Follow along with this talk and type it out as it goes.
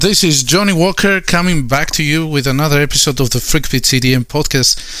This is Johnny Walker coming back to you with another episode of the Freakbeat EDM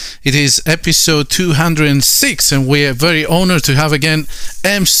podcast. It is episode 206, and we are very honored to have again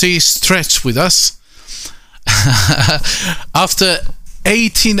MC Stretch with us. After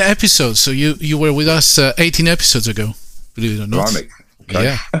 18 episodes, so you were with us 18 episodes ago, believe it or not. Blimey.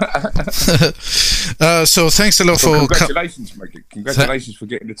 Okay. Yeah. So thanks a lot for congratulations, mate. Congratulations for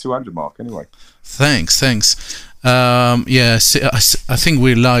getting the 200 mark. Anyway. Thanks. Yeah, I think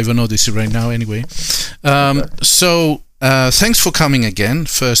we're live on Odyssey right now. Anyway, so thanks for coming again,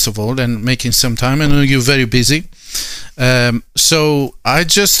 first of all, and making some time. I know you're very busy. So I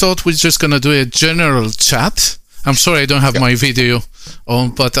just thought we're just gonna do a general chat. I'm sorry I don't have my video on,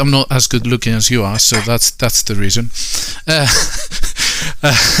 but I'm not as good looking as you are, so that's the reason.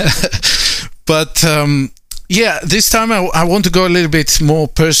 But yeah, this time I want to go a little bit more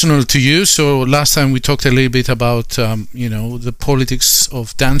personal to you. So last time we talked a little bit about you know, the politics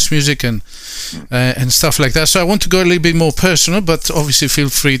of dance music and stuff like that. So I want to go a little bit more personal, but obviously feel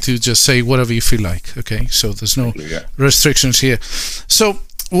free to just say whatever you feel like. Okay, so there's no restrictions here. So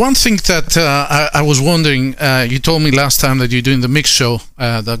one thing that I was wondering, you told me last time that you're doing the mix show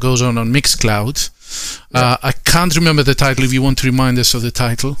that goes on Mixcloud. I can't remember the title. If you want to remind us of the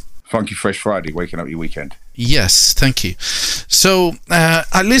title. Funky Fresh Friday, waking up your weekend. Yes, thank you. So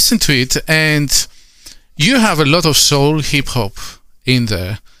I listened to it, and you have a lot of soul, hip hop in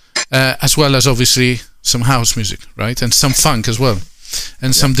there, as well as obviously some house music, right, and some funk as well,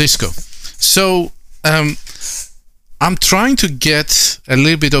 and some disco. So I'm trying to get a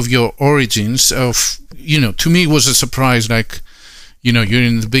little bit of your origins of, you know, to me it was a surprise, like, you know, you're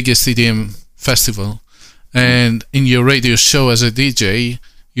in the biggest EDM festival, and in your radio show as a DJ,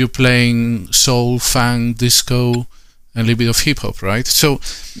 you're playing soul, funk, disco, and a little bit of hip hop, right? So,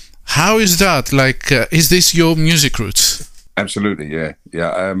 how is that? Like, is this your music roots? Absolutely, yeah.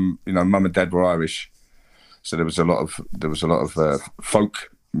 You know, Mum and Dad were Irish, so there was a lot of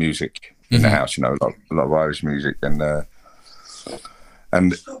folk music in the house. You know, a lot of Irish music, and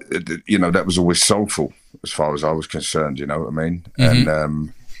you know, that was always soulful as far as I was concerned. You know what I mean?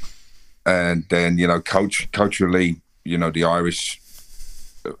 And then, you know, culturally, you know, the Irish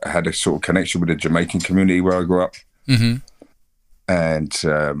had a sort of connection with the Jamaican community where I grew up, and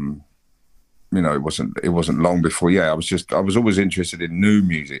you know, it wasn't long before. Yeah, I was always interested in new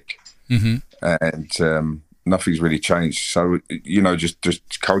music, and nothing's really changed. So, you know, just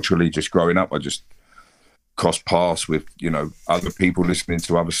culturally, just growing up, I just crossed paths with, you know, other people listening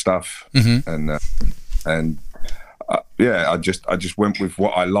to other stuff, and yeah, I just went with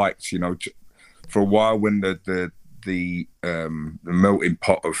what I liked. You know, for a while when the melting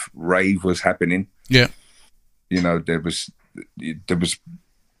pot of rave was happening. Yeah, you know, there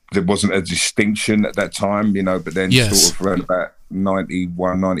wasn't a distinction at that time, you know, but then sort of around about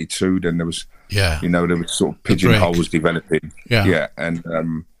 91, 92, then there was, you know, there was sort of pigeonholes developing. And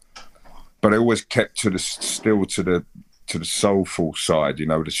but I always kept to the soulful side, you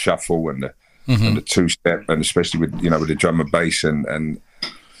know, the shuffle and the two-step, and especially with, you know, with the drum and bass and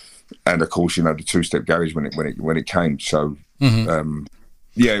of course, you know, the two-step garage when it came. So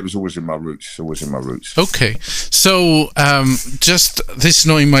yeah, it was always in my roots. Okay, so just this is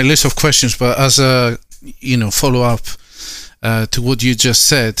not in my list of questions, but as a, you know, follow up to what you just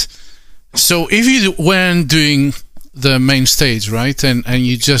said. So if you weren't doing the main stage, right, and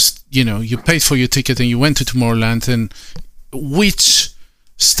you just, you know, you paid for your ticket and you went to Tomorrowland, and which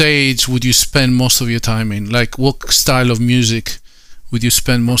stage would you spend most of your time in? Like, what style of music would you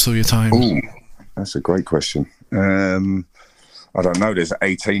spend most of your time? Ooh, that's a great question. I don't know. There's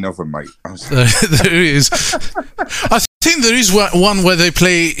 18 of them, mate. There is. I think there is one where they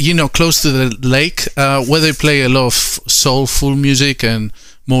play, you know, close to the lake, where they play a lot of soulful music and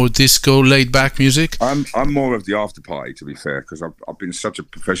more disco, laid-back music. I'm more of the after party, to be fair, because I've been such a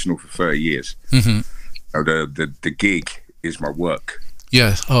professional for 30 years. The gig is my work.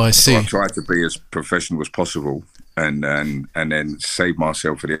 Yeah. Oh, I see. So I try to be as professional as possible, and then save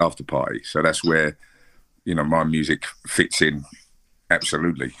myself for the after party. So that's where, you know, my music fits in.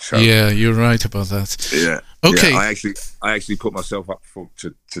 Absolutely. So yeah, you're right about that. Yeah. Okay. Yeah, I actually put myself up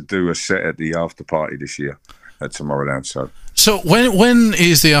to do a set at the after party this year at Tomorrowland. So when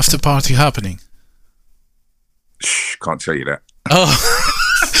is the after party happening? Shh, can't tell you that. Oh.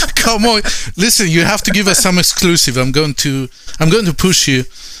 Come on, listen, you have to give us some exclusive. I'm going to push you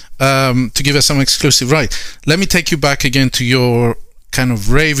to give us some exclusive. Right, let me take you back again to your kind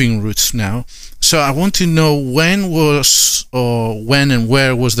of raving roots now. So I want to know when and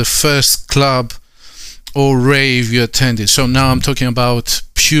where was the first club or rave you attended. So now I'm talking about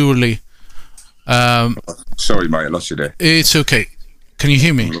purely sorry mate, I lost you there. It's okay. Can you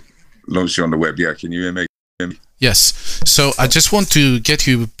hear me? Launched you on the web. Yeah, can you hear me? Yes. So I just want to get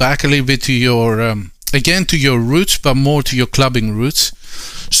you back a little bit to your, again, to your roots, but more to your clubbing roots.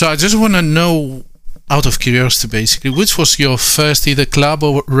 So I just want to know, out of curiosity, basically, which was your first either club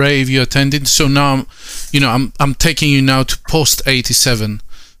or rave you attended? So now, I'm taking you now to post 87.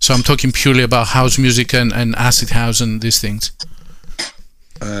 So I'm talking purely about house music and acid house and these things.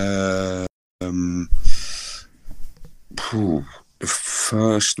 The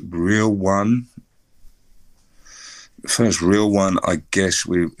first real one, I guess,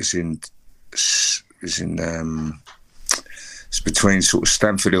 it's between sort of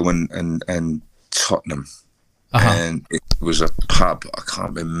Stamford Hill and Tottenham. And it was a pub. I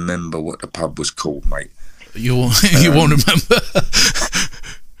can't remember what the pub was called, mate. You won't remember.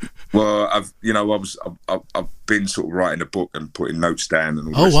 Well, I've been sort of writing a book and putting notes down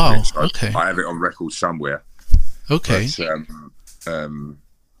and all Oh this wow! thing, so Okay. I have it on record somewhere. Okay. But,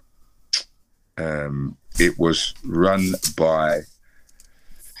 it was run by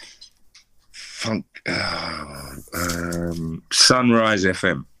Sunrise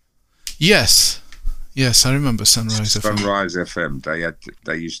FM. Yes, I remember Sunrise FM. Sunrise FM.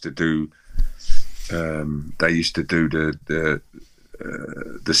 They used to do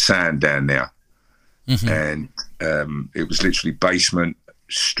the sound down there, and it was literally basement,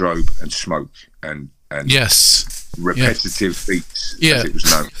 strobe, and smoke, and yes, repetitive beats, as it was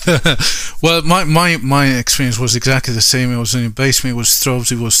known. Well, my experience was exactly the same. It was in the basement. It was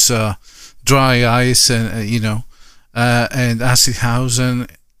strobes. It was dry ice, and and acid house, and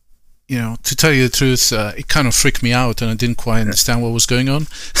to tell you the truth, it kind of freaked me out, and I didn't quite understand what was going on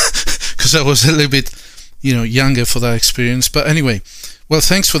because I was a little bit, younger for that experience. But anyway, well,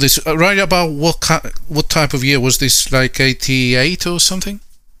 thanks for this. Right about what type of year was this? Like 88 or something?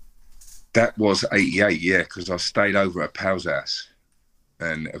 That was 88, yeah, because I stayed over at Pal's house,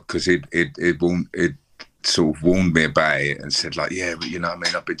 and because it sort of warned me about it and said, like, yeah, but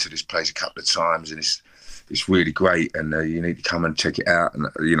I've been to this place a couple of times and it's really great, and you need to come and check it out, and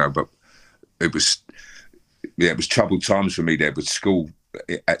but it was troubled times for me there with school,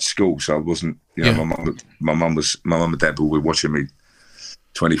 so I wasn't, my mum and dad were watching me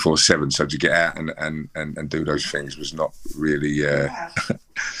 24/7, so to get out and do those things was not really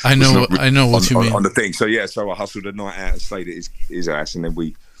I know what you mean on the thing. So I hustled a night out and stayed at his house, and then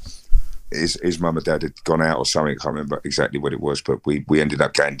his mum and dad had gone out or something. I can't remember exactly what it was, but we ended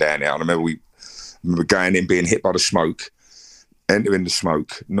up going down there. And I remember going in, being hit by the smoke, entering the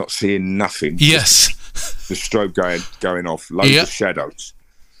smoke, not seeing nothing. Yes. The strobe going off, loads of shadows,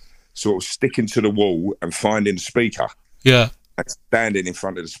 sort of sticking to the wall and finding the speaker. Yeah. And standing in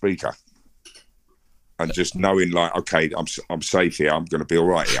front of the speaker and just knowing, like, okay, I'm safe here. I'm going to be all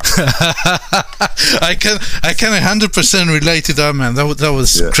right here. I can 100% relate to that, man. That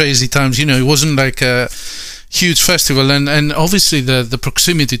was crazy times. It wasn't like a huge festival, and obviously the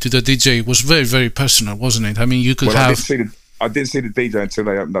proximity to the DJ was very, very personal, wasn't it? I mean, you could have. I didn't see the DJ until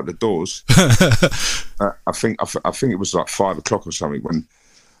they opened up the doors. I think it was like 5 o'clock or something when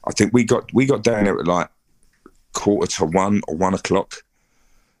I think we got down there at like 1:45 or 1 o'clock,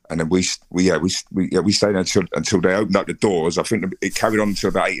 and then we stayed until they opened up the doors. I think it carried on until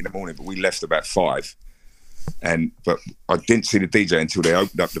about 8 in the morning, but we left about 5. But I didn't see the DJ until they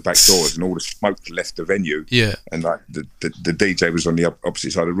opened up the back doors and all the smoke left the venue. Yeah, and like the DJ was on the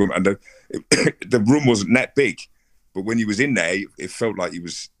opposite side of the room, and the room wasn't that big, but when he was in there, it felt like he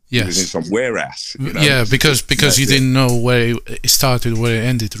was in some warehouse. Yeah, because you didn't know where it started, where it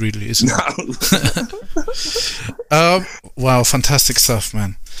ended, really, isn't it? No. Wow, fantastic stuff,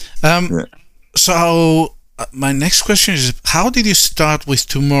 man. So my next question is, how did you start with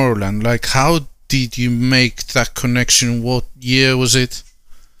Tomorrowland? Like, how did you make that connection? What year was it?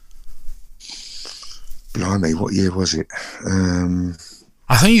 Blimey, what year was it?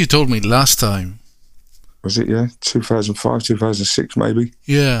 I think you told me last time. Was it, 2005, 2006 maybe?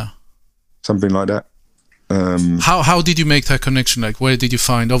 Yeah. Something like that. How did you make that connection? Like, where did you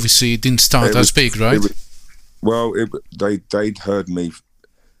find? Obviously, it didn't start as big, right? They'd heard me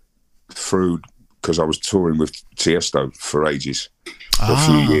through because I was touring with Tiesto for ages, for a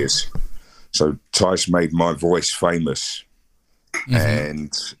few years. So Tice made my voice famous,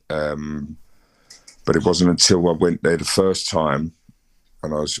 and but it wasn't until I went there the first time,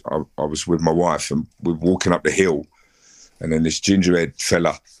 and I was with my wife, and we were walking up the hill, and then this gingerhead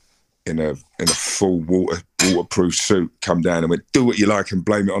fella in a full waterproof suit come down and went, "Do what you like and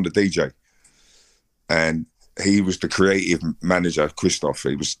blame it on the DJ." And he was the creative manager, Christoph.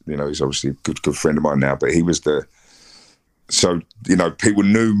 He was, he's obviously a good friend of mine now, but he was so people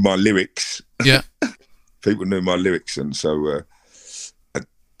knew my lyrics. Yeah. People knew my lyrics, and so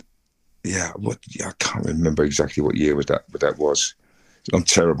yeah, I can't remember exactly what year that was. I'm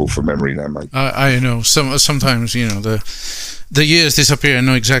terrible for memory now, mate. I know. Sometimes the years disappear. I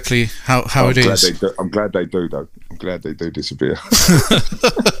know exactly how it is. I'm glad they do, though. I'm glad they do disappear.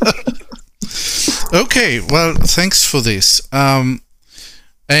 Okay, well, thanks for this. And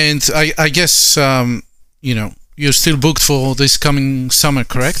I guess you're still booked for this coming summer,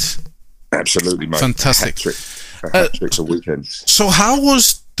 correct? Absolutely, mate. Fantastic. A hat trick for weekends. So how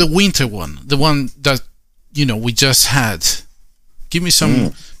was the winter one? The one that we just had. Give me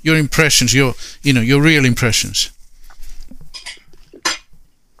some your impressions, your real impressions.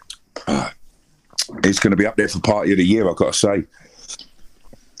 It's going to be up there for party of the year, I've got to say.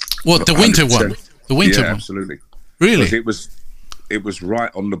 What, the winter 100%. One? The winter one? Absolutely. Really? It was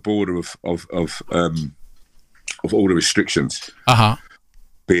right on the border of all the restrictions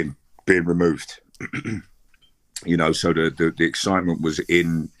being removed. So the excitement was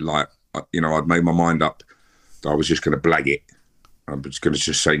in, like, I'd made my mind up that I was just going to blag it. I was going to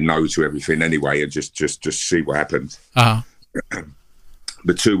just say no to everything anyway and just see what happened.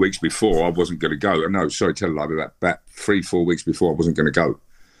 But 2 weeks before, I wasn't going to go. No, sorry, tell a lie. About 3-4 weeks before, I wasn't going to go.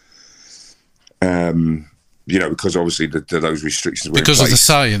 Because obviously those restrictions were because in place. Of the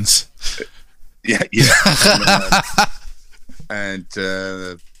science. Yeah.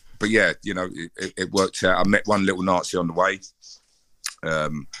 But yeah, it worked out. I met one little Nazi on the way.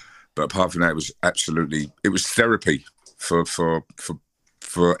 But apart from that, it was therapy for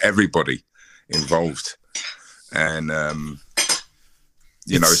everybody involved. And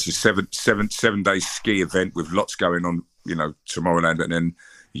it's a seven day ski event with lots going on, Tomorrowland, and then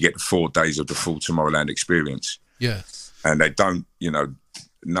you get the 4 days of the full Tomorrowland experience. Yeah. And they don't,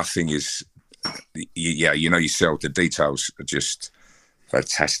 nothing is, yourself, the details are just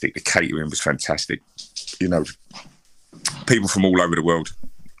fantastic. The catering was fantastic. People from all over the world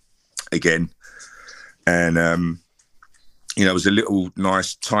again. And, it was a little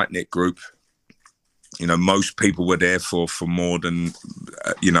nice tight-knit group. Most people were there for more than,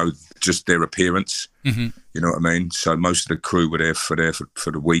 just their appearance. Mm-hmm. You know what I mean? So most of the crew were there for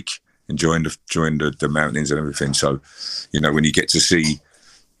the week, enjoying the mountains and everything. So, when you get to see,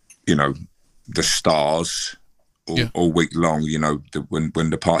 the stars all week long, when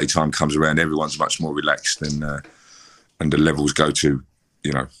the party time comes around, everyone's much more relaxed and the levels go to,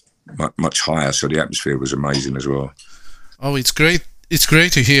 much higher. So the atmosphere was amazing as well. Oh, it's great. It's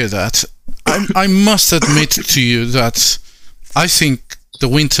great to hear that. I must admit to you that I think the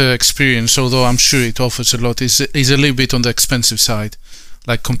winter experience, although I'm sure it offers a lot, is a little bit on the expensive side,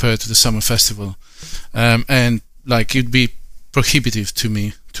 like compared to the summer festival, and like it'd be prohibitive to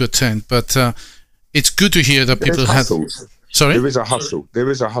me to attend. But it's good to hear that people have. Sorry, there is a hustle. There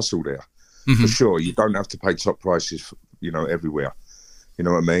is a hustle there, for sure. You don't have to pay top prices, everywhere. You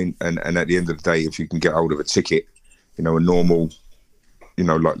know what I mean? And at the end of the day, if you can get hold of a ticket, a normal,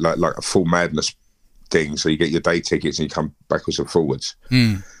 like a full madness thing, so you get your day tickets and you come backwards and forwards.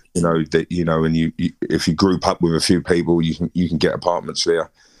 And you if you group up with a few people, you can get apartments there.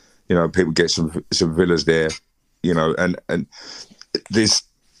 People get some villas there. And this,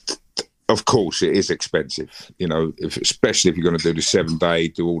 of course, it is expensive. Especially if you're going to do the 7-day,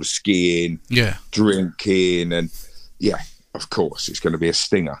 do all the skiing, drinking, and of course, it's going to be a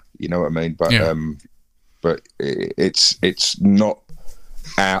stinger. You know what I mean? But it's not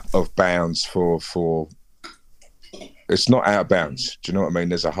out of bounds for it's not out of bounds. Do you know what I mean?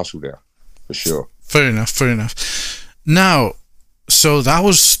 There's a hustle there, for sure. Fair enough. Now, so that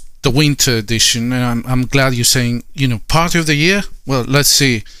was the winter edition, and I'm glad you're saying, part of the year. Well, let's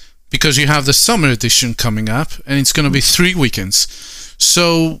see, because you have the summer edition coming up, and it's going to be 3 weekends.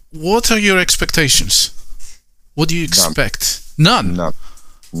 So, what are your expectations? What do you expect? None. I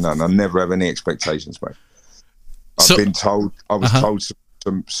never have any expectations, mate. I was told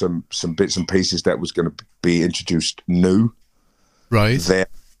some bits and pieces that was going to be introduced new. Right. There.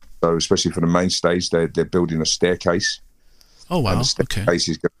 So especially for the main stage, they're building a staircase. Oh, wow. And the staircase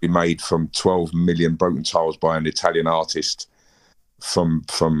is going to be made from 12 million broken tiles by an Italian artist from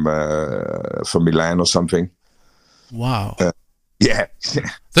Milan or something. Wow. Yeah.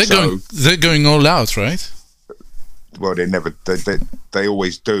 They're going all out, right? Well, they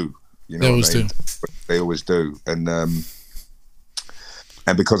always do. They always do.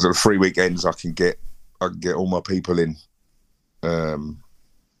 And because of the 3 weekends, I can get all my people in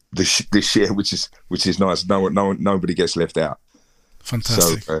this year, which is nice. Nobody gets left out.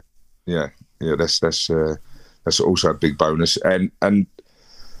 Fantastic. So that's also a big bonus. And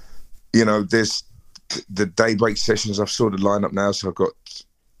there's the daybreak sessions. I've saw the lineup now, so I've got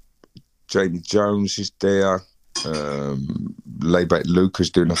Jamie Jones is there. Layback Luke is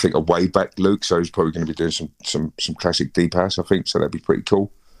doing, I think, a way back Luke, so he's probably going to be doing some classic deep house, I think. So that'd be pretty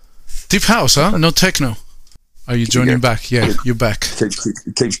cool. Deep house, huh? No techno. Are you joining back? Yeah, you're back.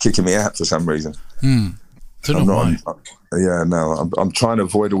 Keeps kicking me out for some reason. Don't know why. I'm trying to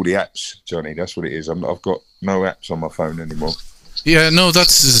avoid all the apps, Johnny. That's what it is. I've got no apps on my phone anymore. Yeah, no,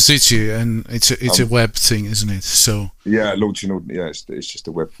 that's Zitchy, and it's a web thing, isn't it? So yeah, launching all. Yeah, it's just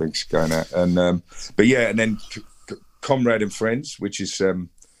a web thing going out, and but yeah, and then Comrade and Friends, which is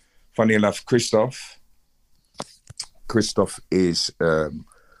funny enough, Christoph is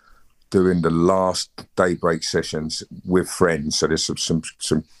doing the last Daybreak sessions with friends. So there's some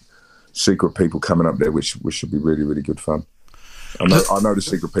secret people coming up there, which should be really, really good fun. I know the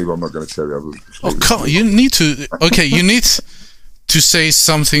secret people. I'm not going to tell you. Come on, you need to. Okay, you need to say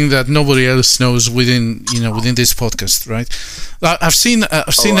something that nobody else knows within this podcast, right? I've seen.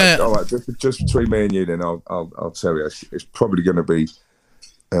 All right. Just between me and you, then I'll tell you. It's probably going to be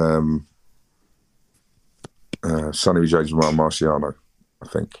Sonny James and Marciano, I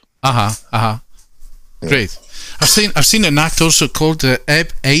think. Yeah. Great. I've seen an act also called the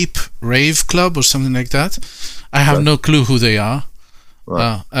Ape Rave Club or something like that. I have no clue who they are.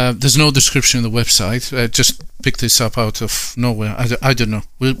 Right. There's no description on the website. I just picked this up out of nowhere. I don't know.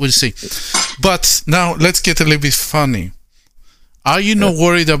 We'll see. But now let's get a little bit funny. Are you not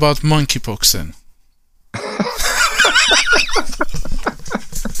worried about monkeypox then?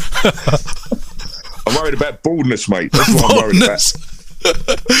 I'm worried about baldness, mate. That's what I'm worried about.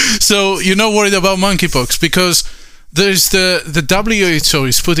 So you're not worried about monkeypox because there's the WHO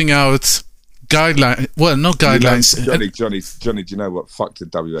is putting out guidelines. Well, not guidelines. Johnny, do you know what? Fuck the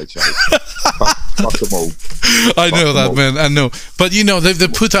WHO. fuck them all. I know that, man. I know. But they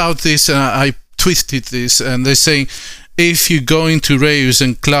put out this. I twisted this, and they're saying if you go into raves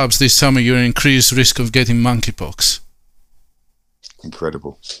and clubs this summer, you're at increased risk of getting monkeypox.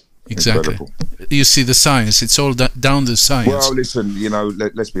 Incredible. Exactly. Incredible. You see the science. It's all down the science. Well, listen.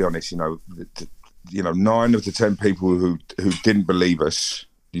 Let's be honest. 9 of the 10 people who didn't believe us.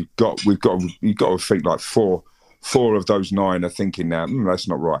 We've got to think like four of those 9 are thinking now, that's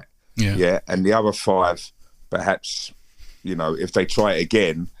not right. Yeah. And the other 5, perhaps, if they try it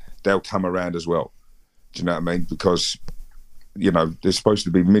again, they'll come around as well. Do you know what I mean? Because, there's supposed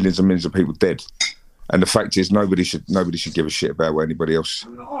to be millions and millions of people dead. And the fact is, nobody should give a shit about what anybody else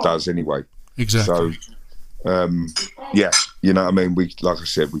does anyway. Exactly. So, yeah, you know what I mean. Like I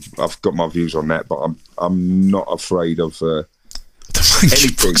said, I've got my views on that, but I'm not afraid of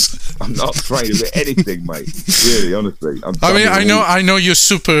anything. I'm not afraid of anything, mate. Really, honestly. I know you're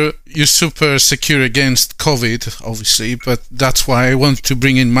super secure against COVID, obviously, but that's why I want to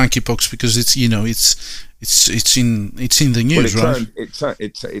bring in monkeypox because it's in the news, right?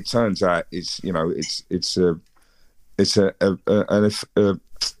 It turns out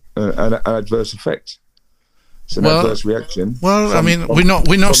an adverse effect. It's an adverse reaction. Well,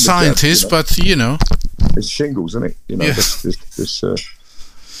 we're not scientists, but it's shingles, isn't it?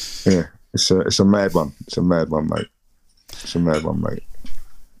 It's a mad one. It's a mad one, mate. It's a mad one, mate.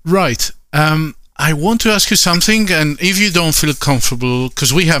 Right. I want to ask you something, and if you don't feel comfortable,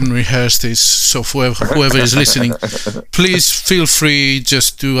 because we haven't rehearsed this, so whoever is listening, please feel free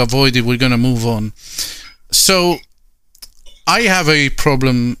just to avoid it. We're going to move on. So, I have a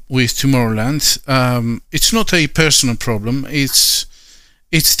problem with Tomorrowland. It's not a personal problem. It's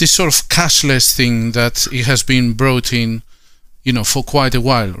this sort of cashless thing that it has been brought in, for quite a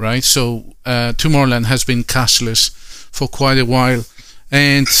while, right? So Tomorrowland has been cashless for quite a while,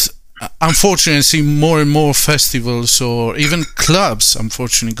 and unfortunately, I see more and more festivals or even clubs,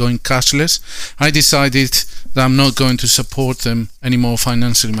 unfortunately, going cashless. I decided that I'm not going to support them anymore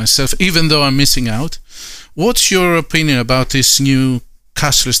financially myself, even though I'm missing out. What's your opinion about this new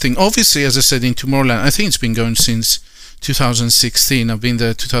cashless thing? Obviously, as I said, in Tomorrowland, I think it's been going since 2016. I've been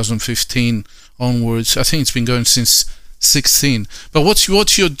there 2015 onwards. I think it's been going since 16. But what's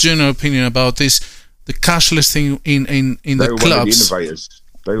your general opinion about this, the cashless thing in the clubs?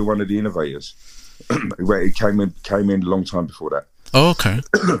 They were one of the innovators. It came in a long time before that. Oh, okay.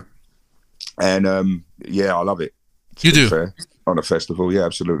 And I love it. You do? Fair. On a festival, yeah,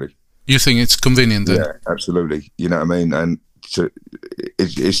 absolutely. You think it's convenient then? Yeah, absolutely. You know what I mean? And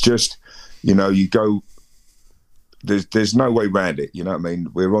it's just, you go. There's no way around it. You know what I mean?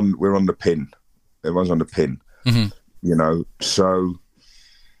 We're on the pin. Everyone's on the pin. Mm-hmm. So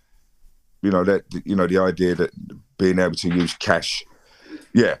the idea that being able to use cash,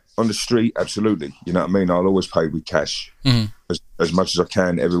 on the street, absolutely. You know what I mean? I'll always pay with cash as much as I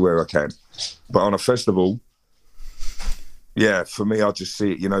can, everywhere I can. But on a festival, for me, I just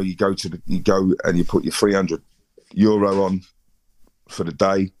see it. You go and you put your 300 euro on for the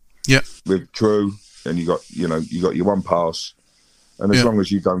day. Yeah. With crew, and you got your one pass, and as long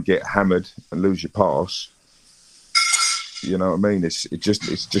as you don't get hammered and lose your pass, you know what I mean. It's just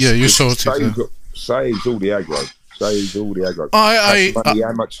you're sorted. Saves all the aggro.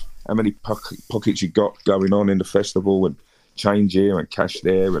 How many pockets you got going on in the festival, and change here and cash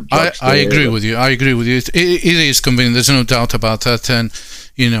there, and I agree with you. It is convenient. There's no doubt about that. And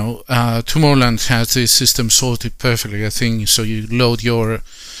Tomorrowland has this system sorted perfectly, I think. So you load your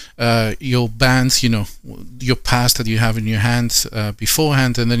band, your pass that you have in your hand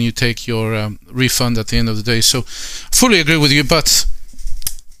beforehand, and then you take your refund at the end of the day. So fully agree with you, but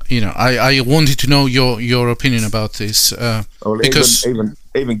I wanted to know your opinion about this because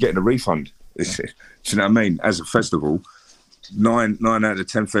even getting a refund, do you know what I mean? As a festival, 9 out of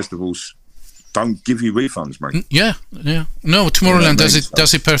 10 festivals don't give you refunds, mate. Yeah. No, Tomorrowland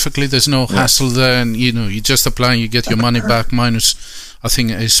does it perfectly. There's no hassle there, and you just apply and you get your money back minus, I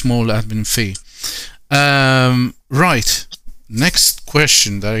think, a small admin fee. Right. Next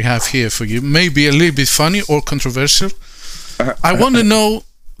question that I have here for you may be a little bit funny or controversial. I want to know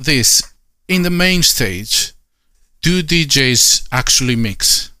this: in the main stage, do DJs actually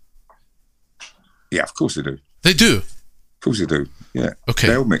mix? Yeah, of course they do. They do? Of course they do, yeah. Okay.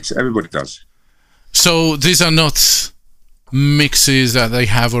 They all mix. Everybody does. So these are not mixes that they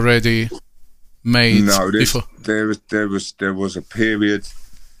have already made before? There was a period,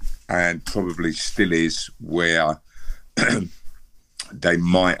 and probably still is, where they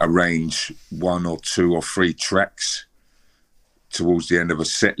might arrange 1 or 2 or 3 tracks towards the end of a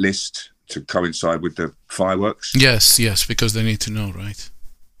set list to coincide with the fireworks. Yes, because they need to know, right?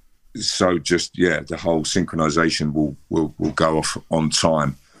 So just the whole synchronization will go off on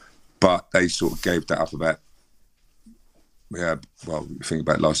time, but they sort of gave that up about think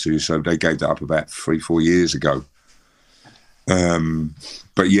about last 2 years, so they gave that up about 3-4 years ago.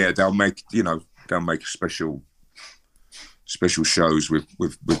 But they'll make special shows with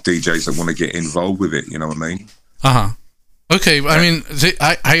DJs that want to get involved with it. You know what I mean? Okay, I mean,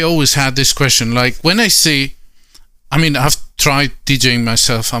 I always had this question. Like when I see, I've tried DJing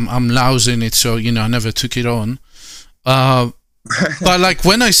myself. I'm lousy in it, so I never took it on. But like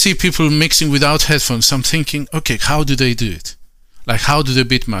when I see people mixing without headphones, I'm thinking, okay, how do they do it? Like how do they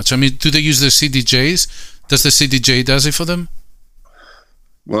beat match? Do they use the CDJs? Does the CDJ does it for them?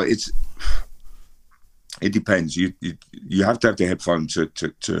 Well, it depends. You have to have the headphone to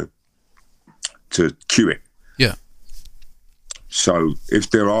cue it. Yeah. So if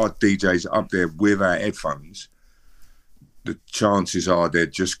there are DJs up there without headphones, the chances are they're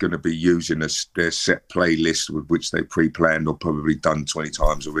just going to be using their set playlist with which they pre-planned or probably done 20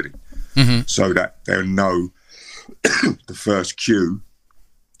 times already. Mm-hmm. So that they'll know the first cue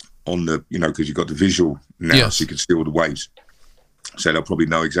on the, because you've got the visual now, so you can see all the waves. So they'll probably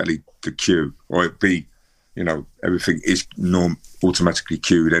know exactly the cue, or it'd be, everything is automatically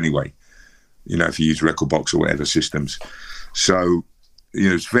cued anyway, if you use Rekordbox or whatever systems. So,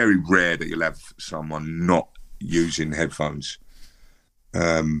 it's very rare that you'll have someone not using headphones.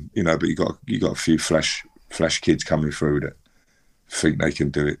 But you got a few flash kids coming through that think they can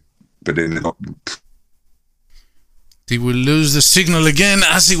do it, but then they're not. Did we lose the signal again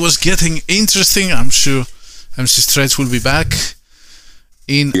as it was getting interesting? I'm sure MC Stretch will be back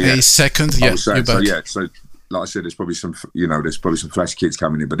in a second. Yeah, you're back. So like I said, there's probably some flash kids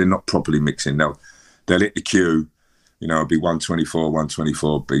coming in, but they're not properly mixing. They'll hit the cue, it'll be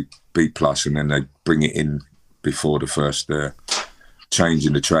 124 beat plus, and then they bring it in before the first change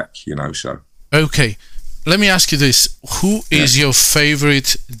in the track, so. Okay, let me ask you this. Who is your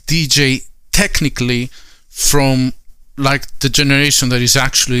favorite DJ technically from like the generation that is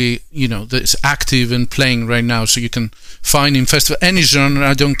actually, that is active and playing right now, so you can find in festival, any genre,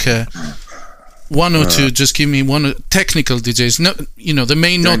 I don't care. 1 or 2, just give me one technical DJs. No, they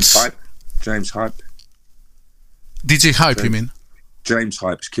may James Hype. James Hype. DJ Hype, you mean? James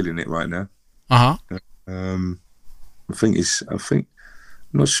Hype's killing it right now. I'm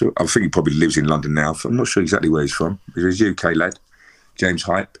not sure. I think he probably lives in London now. I'm not sure exactly where he's from. He's a UK lad. James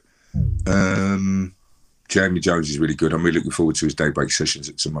Hype. Jeremy Jones is really good. I'm really looking forward to his daybreak sessions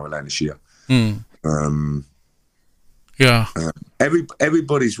at Tomorrowland this year.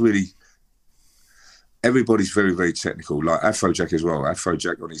 Everybody's very, very technical. Like Afrojack as well.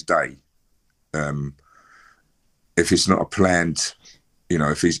 Afrojack on his day. If it's not a planned,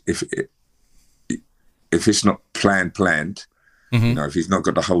 if it's not planned, if he's not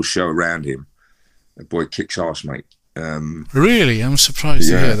got the whole show around him, the boy kicks ass, mate. Really, I'm surprised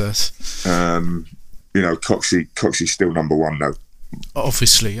to hear that. Coxie's still number 1 though.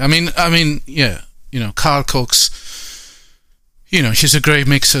 Obviously, I mean, yeah. Carl Cox, he's a great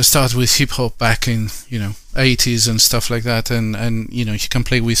mixer. Started with hip hop back in 80s and stuff like that, and he can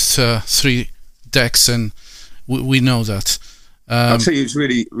play with 3 decks, and we know that. I'll tell you, it's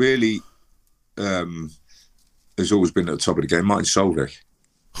really, really has always been at the top of the game. Martin Solveig.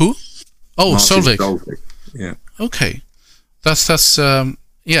 Who? Oh, Solveig. Yeah. Okay, that's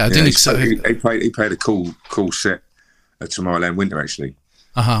yeah. I didn't expect. He played a cool set at Tomorrowland Winter, actually.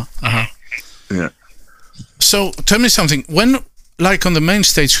 Yeah. So tell me something. When, like, on the main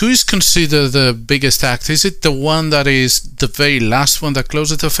stage, who is considered the biggest act? Is it the one that is the very last one that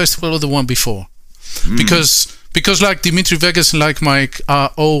closes the festival, or the one before? Because like Dimitri Vegas and like Mike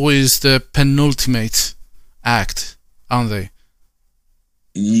are always the penultimate act, aren't they?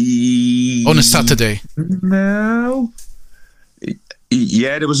 On a Saturday. No.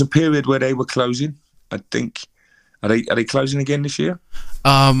 Yeah, there was a period where they were closing. I think. Are they closing again this year?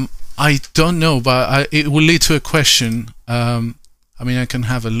 I don't know, but it will lead to a question. I can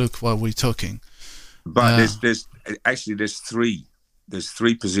have a look while we're talking. But there's three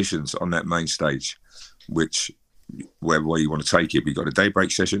positions on that main stage, which where you want to take it. We've got the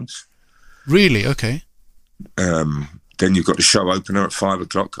daybreak sessions. Really? Okay. Then you've got the show opener at 5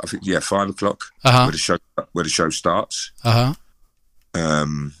 o'clock. I think 5 o'clock, where the show starts.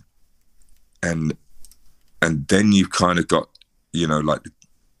 And then you've kind of got,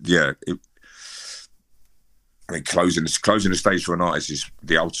 closing the stage for an artist is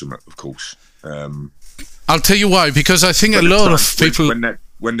the ultimate, of course. I'll tell you why, because I think a lot of people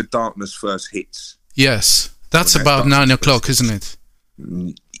when the darkness first hits. Yes, that's about 9 o'clock, isn't it?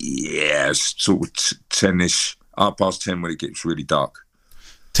 Yeah, sort of 10ish, 10:30 when it gets really dark.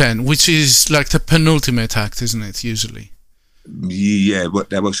 10, which is like the penultimate act, isn't it? Usually. Yeah,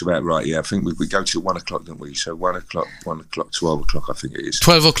 that works about right. Yeah, I think we go to 1 o'clock, don't we? So 1 o'clock, 12 o'clock, I think it is.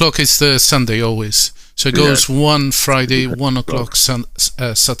 12 o'clock is the Sunday always. So it goes 1 Friday, 1 o'clock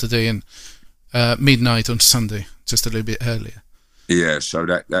Saturday, and midnight on Sunday, just a little bit earlier. Yeah, so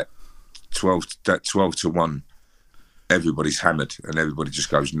that 12 to 1, everybody's hammered and everybody just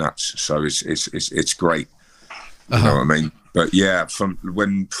goes nuts. So it's great. You know what I mean? But yeah,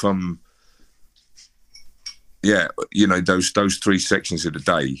 those 3 sections of the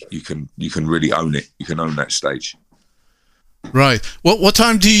day, you can really own it. You can own that stage. Right. What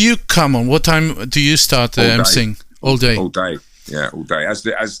time do you come on? What time do you start emceeing? All day. All day. Yeah, all day. As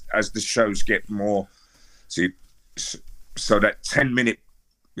the shows get more, so that 10-minute,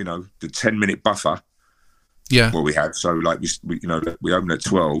 the 10-minute buffer. Yeah. What we have. So like we open at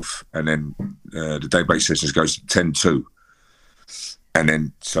 12, and then the daybreak sessions goes to 10:02, and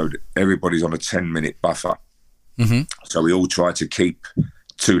then so everybody's on a 10-minute buffer. Mm-hmm. So we all try to keep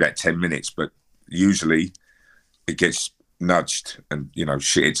to that 10 minutes, but usually it gets nudged and,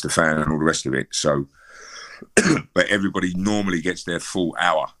 shit hits the fan and all the rest of it. So, but everybody normally gets their full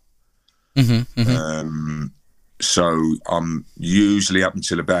hour. Mm-hmm, mm-hmm. So I'm usually up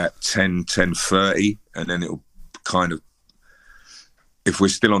until about 10:30, and then it'll kind of, if we're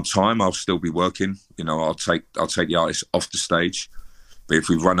still on time, I'll still be working. I'll take the artist off the stage. But if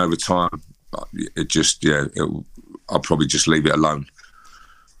we run over time, I'll probably just leave it alone.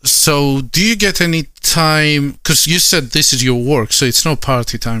 So do you get any time, because you said this is your work, so it's no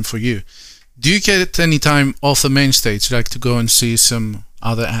party time for you. Do you get any time off the main stage, like to go and see some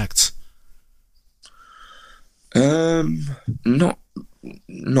other acts? Not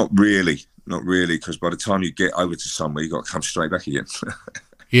really, because by the time you get over to somewhere, you got to come straight back again.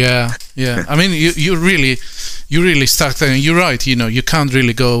 Yeah. I mean, you really stuck there. And you're right. You can't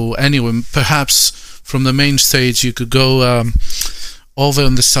really go anywhere. Perhaps from the main stage, you could go over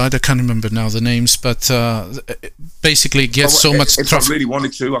on the side. I can't remember now the names, but basically it gets so much traffic. If I really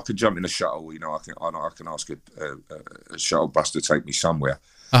wanted to, I could jump in a shuttle. I can ask a shuttle bus to take me somewhere.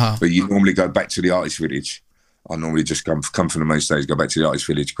 But you normally go back to the artist village. I normally just come from the main stage, go back to the artist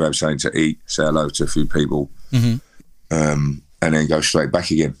village, grab something to eat, say hello to a few people. Mm-hmm. And then go straight back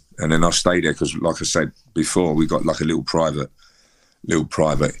again. And then I'll stay there because, like I said before, we got like a little private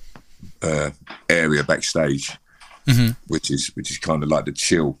area backstage, mm-hmm. which is kind of like the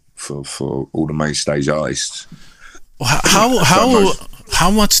chill for all the main stage artists.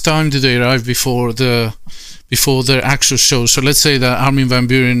 How much time do they arrive before their actual show? So let's say that Armin van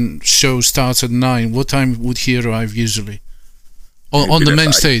Buuren show starts at 9. What time would he arrive usually on the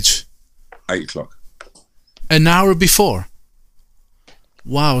main stage? 8 o'clock. An hour before.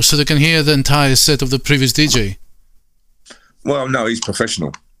 Wow, so they can hear the entire set of the previous DJ. Well, no, he's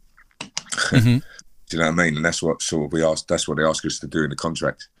professional. Mm-hmm. Do you know what I mean? And that's what that's what they ask us to do in the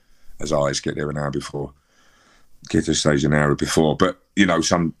contract, as artists, get there an hour before, get to the stage an hour before. But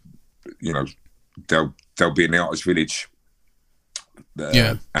some they'll be in the artist village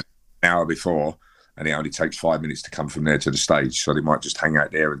an hour before, and it only takes 5 minutes to come from there to the stage. So they might just hang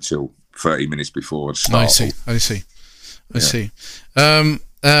out there until 30 minutes before the start. I see.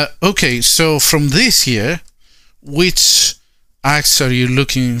 Okay, so from this year, which acts are you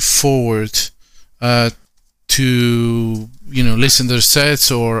looking forward to, listen to their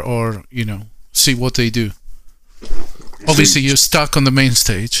sets or see what they do? Obviously, you're stuck on the main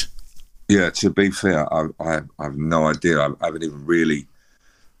stage. Yeah, to be fair, I have no idea. I haven't even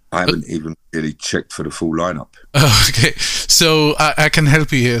really checked for the full lineup. Okay, so I can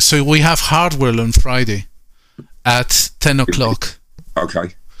help you here. So we have Hardwell on Friday at 10 o'clock.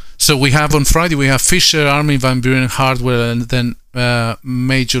 Okay. So we have on Friday, we have Fisher, Armin van Buuren, Hardwell, and then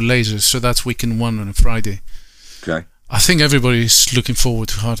Major Lasers. So that's weekend 1 on a Friday. Okay. I think everybody's looking forward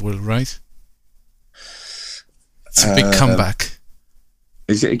to Hardwell, right? It's a big comeback.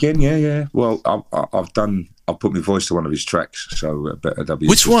 Is it again? Yeah. Well, I've put my voice to one of his tracks, so that'll be.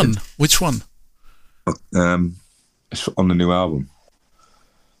 Which one? It's on the new album.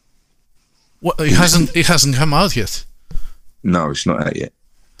 What? It hasn't come out yet. No, it's not out yet.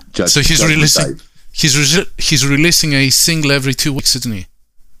 So he's releasing a single every 2 weeks, isn't he?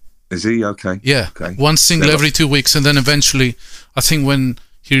 Is he? Okay. Yeah. Okay. One single every 2 weeks, and then eventually, I think when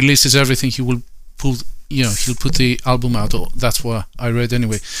he releases everything, he will he'll put the album out. That's what I read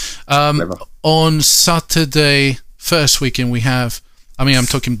anyway. On Saturday, first weekend, we have, I'm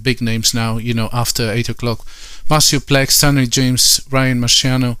talking big names now, after 8 o'clock. Maceo Plex, Sunny James, Ryan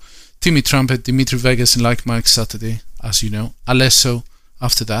Marciano, Timmy Trumpet, Dimitri Vegas, and Like Mike Saturday, as you know. Alesso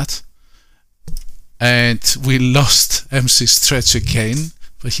after that. And we lost MC Stretch again,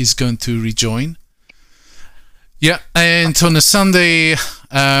 but he's going to rejoin. Yeah, and on a Sunday,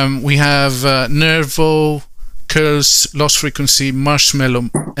 we have Nervo, Curls, Lost Frequency,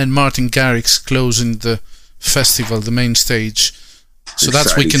 Marshmello, and Martin Garrix closing the festival, the main stage. So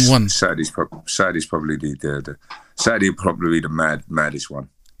that's weekend 1. Saturday's probably the Saturday probably the maddest one.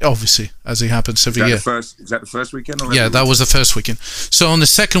 Obviously, as it happens every year. Is that the first weekend? Or yeah, that was the first weekend. So on the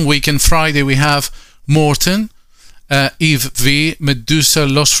second weekend, Friday, we have Morten, Eve V, Medusa,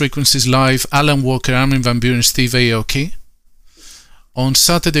 Lost Frequencies Live, Alan Walker, Armin van Buuren, Steve Aoki. On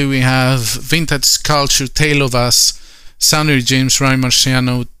Saturday we have Vintage Culture, Tale of Us, Sunny James, Ryan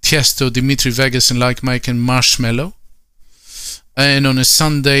Marciano, Tiesto, Dimitri Vegas, and Like Mike and Marshmello. And on a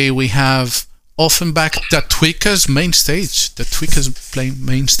Sunday we have Offenbach, The Tweakers main stage. The Tweakers playing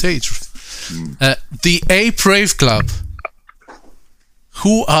main stage. The Ape Rave Club.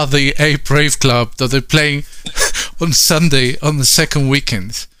 Who are the Ape Rave Club that they're playing on Sunday on the second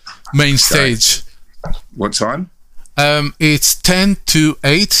weekend? Main stage. What time? It's 10 to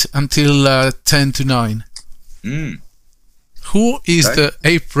 8 until 10 to 9. Who is the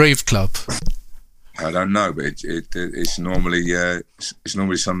Ape Rave Club? I don't know, but it's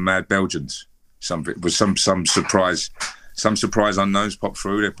normally some mad Belgians. Some surprise unknowns pop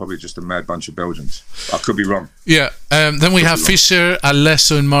through. They're probably just a mad bunch of Belgians. I could be wrong. Yeah. Then we have Fisher,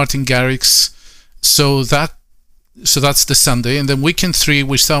 Alesso, and Martin Garrix. So that's the Sunday, and then weekend 3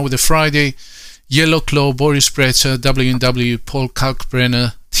 we start with the Friday. Yellow Claw, Boris Brejcha, W&W, Paul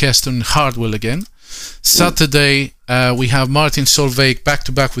Kalkbrenner, Tiesto, and Hardwell again. Saturday we have Martin Solveig back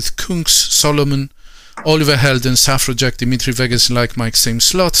to back with Kungs, Solomon, Oliver Heldens, Afrojack, Dimitri Vegas, and Like Mike, same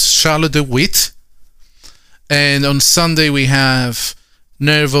slot. Charlotte de Witt. And on Sunday we have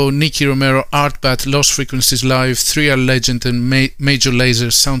Nervo, Nicky Romero, Artbat, Lost Frequencies Live, 3R Legend, and Major Laser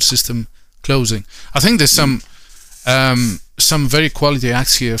Sound System closing. I think there's some very quality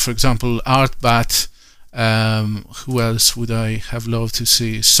acts here. For example, Artbat. Who else would I have loved to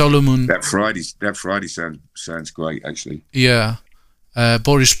see? Solomon. That Friday sounds great, actually. Yeah.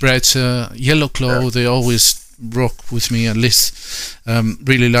 Boris Brejcha, Yellow Claw. They always rock with me. At least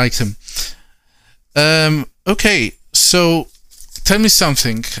really like them. Okay, so tell me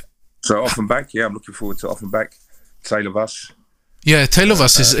something. So Offenbach, I'm looking forward to Offenbach. Tale of Us. Yeah, Tale of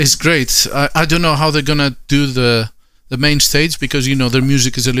Us is great. I don't know how they're gonna do the main stage, because their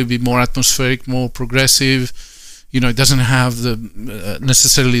music is a little bit more atmospheric, more progressive. It doesn't have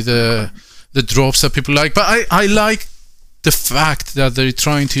necessarily the drops that people like. But I like the fact that they're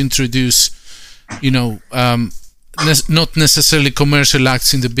trying to introduce, not necessarily commercial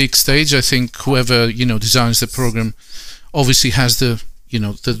acts in the big stage. I think whoever designs the program obviously has the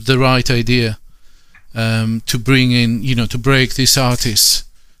right idea to bring in, to break these artists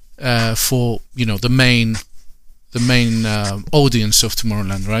for the main audience of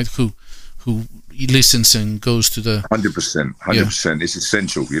Tomorrowland, right? Who listens and goes to the 100%. It's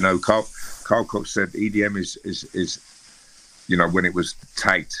essential. Carl Cox said EDM is when it was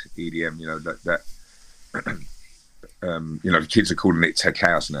tagged EDM. you know, the kids are calling it tech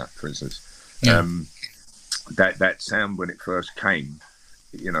house now, for instance. Yeah. That sound when it first came,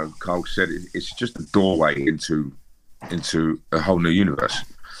 you know, Carl said it's just a doorway into a whole new universe.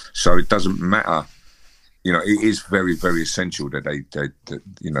 So it doesn't matter, you know, it is very, very essential that they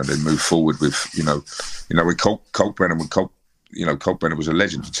you know, they move forward with, you know, with Colt Brennan, Colt Brennan was a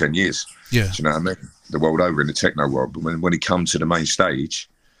legend for 10 years. Yeah. Do you know what I mean? The world over in the techno world. But when he come to the main stage,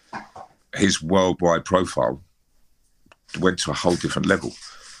 his worldwide profile went to a whole different level.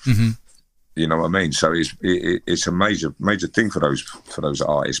 Mm-hmm. You know what I mean? So it's a major thing for those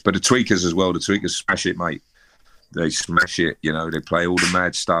artists. But the Tweakers as well. The Tweakers smash it, mate. They smash it. You know, they play all the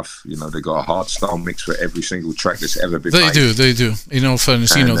mad stuff. You know, they got a hard style mix for every single track that's ever been made. They do. In all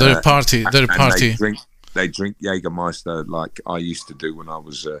fairness, you know, they're a party. They're a party. They drink Jägermeister like I used to do when I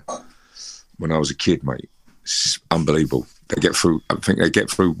was a kid, mate. It's unbelievable. They get through. I think they get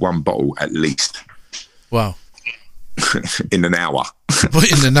through one bottle at least. Wow. In an hour.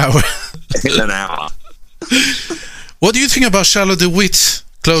 In an hour. In an hour. What do you think about Charlotte de Witte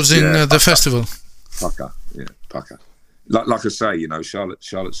closing the festival? Pucker. Like I say, you know,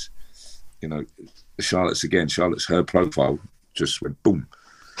 Charlotte's, you know, Charlotte's her profile just went boom.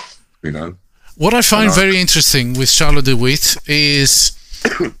 You know. What I find very interesting with Charlotte de Witte is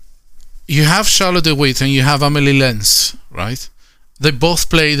you have Charlotte de Witte and you have Amelie Lens, right? They both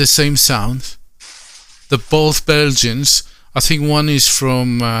play the same sound. They're both Belgians. I think one is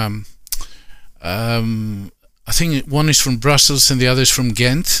from I think one is from Brussels and the other is from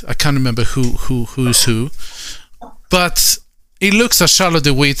Ghent. I can't remember who's who. But it looks that Charlotte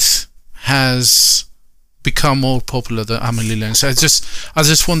de Witte has become more popular than Amelie Lens. I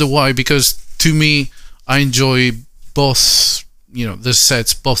just wonder why, because to me, I enjoy both, you know,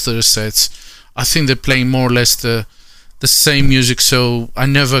 both their sets. I think they're playing more or less the same music, so I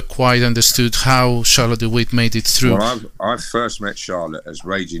never quite understood how Charlotte de Witte made it through. Well, I first met Charlotte as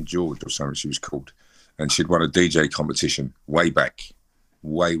Raging George or something she was called, and she'd won a DJ competition way back.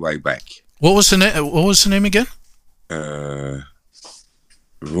 What was the name again?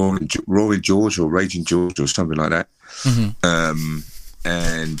 Roaring George or Raging George or something like that. Mm-hmm.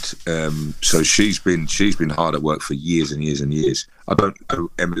 So she's been hard at work for years and years and years. I don't know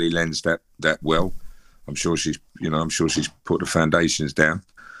Emily Lenz that well. I'm sure she's put the foundations down.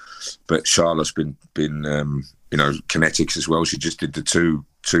 But Charlotte's been you know, Kinetics as well. She just did the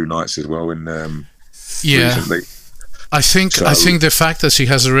two nights as well in recently. I think the fact that she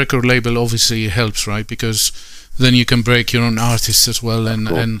has a record label obviously helps, right? Because then you can break your own artists as well.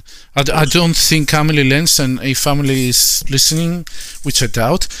 And I don't think Amelie Lens, and a family is listening, which I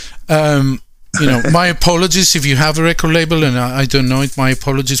doubt. You know, my apologies if you have a record label and I don't know it. My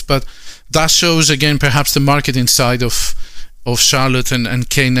apologies, but that shows again perhaps the marketing side of Charlotte and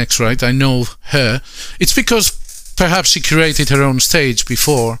KNX, right? I know her. It's because perhaps she created her own stage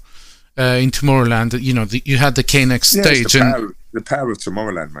before in Tomorrowland. You know, you had the KNX stage, the power of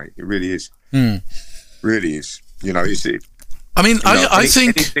Tomorrowland, mate. It really is. Really is. You know, I mean, I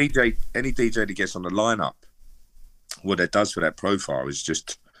think any DJ that gets on the lineup, what that does for that profile is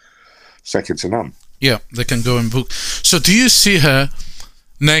just second to none. Yeah, they can go and book. So, do you see her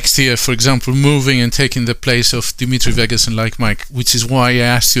next year, for example, moving and taking the place of Dimitri Vegas and Like Mike? Which is why I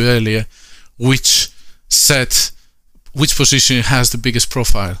asked you earlier, which position has the biggest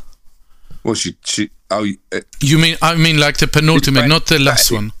profile? Well, you mean? I mean, like the penultimate, not the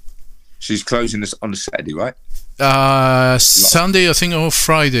last one. She's closing this on the Saturday, right? Sunday, I think, or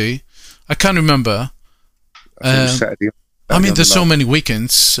Friday. I can't remember. Saturday. I mean, there's so many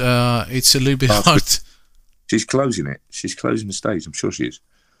weekends. It's a little bit hard. She's closing it. She's closing the stage. I'm sure she is.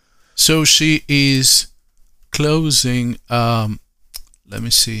 So she is closing. Let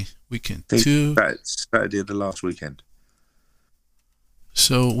me see. Weekend 2. Saturday of the last weekend.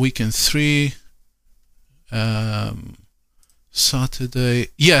 So weekend 3. Saturday.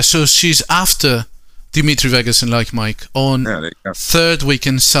 Yeah, so she's after Dimitri Vegas and Like Mike on third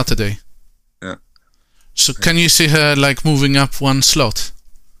weekend Saturday. Yeah. So can you see her like moving up one slot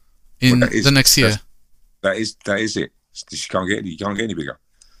in the next year? That is it. You can't get any bigger.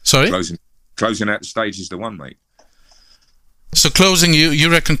 Sorry? Closing out the stage is the one, mate. So closing, you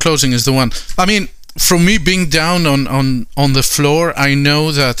reckon closing is the one? I mean, from me being down on the floor, I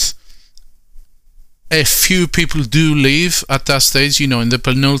know that a few people do leave at that stage, you know, in the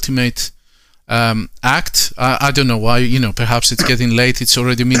penultimate act. I don't know why, you know, perhaps it's getting late, it's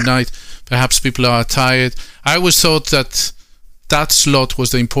already midnight, perhaps people are tired. I always thought that slot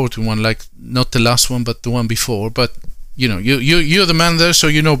was the important one, like not the last one, but the one before. But, you know, you're the man there, so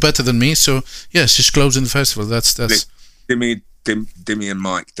you know better than me. So, yes, she's closing the festival. That's Demi and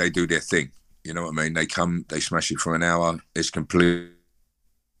Mike, they do their thing. You know what I mean? They come, they smash it for an hour. It's complete.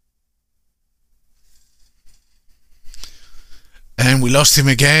 And we lost him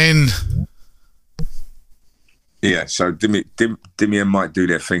again. Yeah, so Dimian might do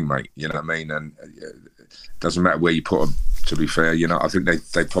their thing, mate. You know what I mean? And it doesn't matter where you put them, to be fair. You know, I think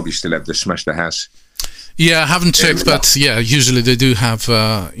they probably still have the Smash the House. Yeah, I haven't checked, but yeah, usually they do have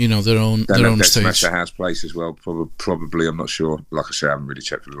you know, their own stage. Smash the House place as well. Probably, I'm not sure. Like I say, I haven't really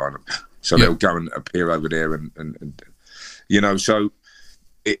checked the lineup. So they'll go and appear over there, and you know, so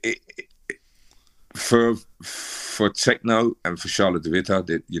for techno and for Charlotte de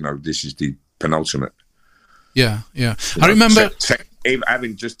Witte, you know, this is the penultimate. Yeah. I remember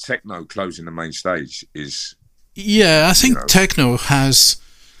having just techno closing the main stage is. Yeah, I think techno has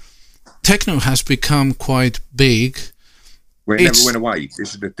become quite big. Well, it never went away.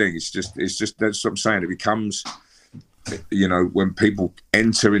 This is the thing. It's just that's what I'm saying. It becomes, you know, when people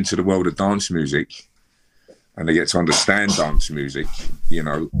enter into the world of dance music and they get to understand dance music, you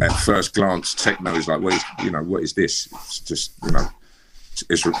know, at first glance, techno is like, what is this? It's just, you know,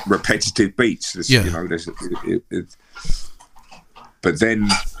 it's repetitive beats. You know, but then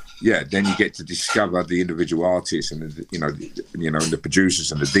you get to discover the individual artists and the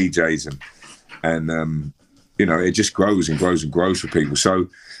producers and the DJs and you know, it just grows and grows and grows for people. So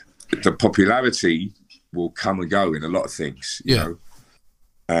the popularity will come and go in a lot of things, you know,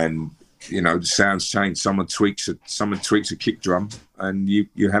 and you know, the sounds change. Someone tweaks a kick drum, and you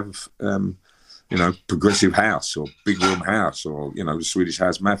have you know, progressive house or big room house or, you know, the Swedish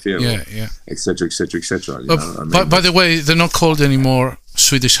House Mafia, etc., etc., etc. By the way, they're not called anymore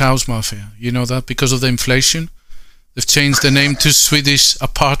Swedish House Mafia. You know that, because of the inflation, they've changed the name to Swedish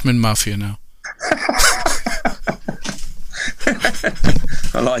Apartment Mafia now.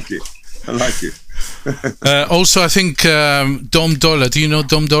 I like it. Also, I think Dom Dollar. Do you know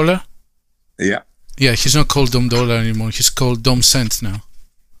Dom Dollar? Yeah. Yeah, he's not called Dom Dollar anymore. He's called Dom Cent now.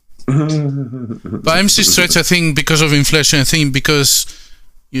 But MC Stretch, I think, because of inflation, I think because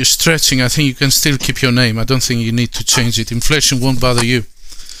you're stretching, I think you can still keep your name. I don't think you need to change it. Inflation won't bother you.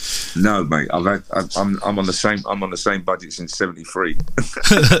 No, mate. I'm on the same budget since '73.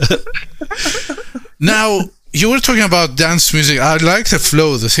 Now, you were talking about dance music. I like the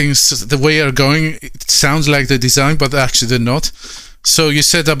flow, the things, the way you're going. It sounds like the design, but actually they're not. So you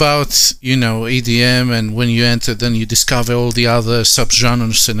said about, you know, EDM, and when you enter, then you discover all the other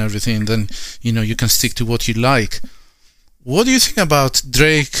subgenres and everything, and then, you know, you can stick to what you like. What do you think about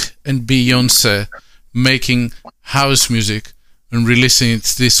Drake and Beyonce making house music and releasing it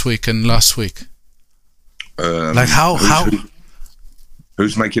this week and last week? Like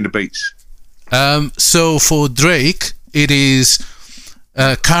who's making the beats? So for Drake, it is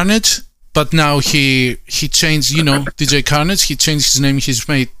Carnage. But now he changed, you know, DJ Carnage. He changed his name.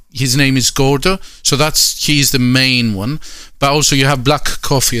 His name is Gordo. So he's the main one. But also you have Black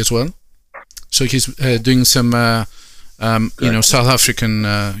Coffee as well. So he's doing some, you know, South African,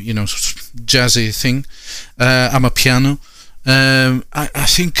 you know, jazzy thing. Amapiano. I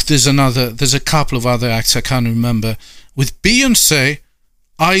think there's a couple of other acts I can't remember. With Beyonce,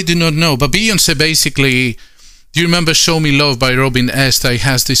 I do not know. But Beyonce basically. Do you remember "Show Me Love" by Robin S? That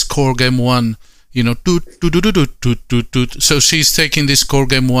has this Core Game 1, you know, so she's taking this Core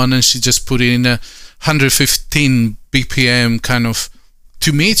Game 1 and she just put it in a 115 BPM kind of.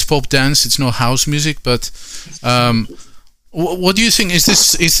 To me, it's pop dance. It's not house music. But what do you think? Is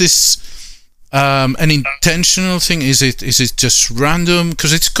this an intentional thing? Is it just random?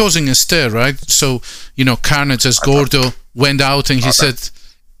 Because it's causing a stir, right? So, you know, Carnage as Gordo went out and he said,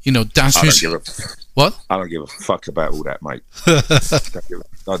 you know, dance music. What? I don't give a fuck about all that, mate.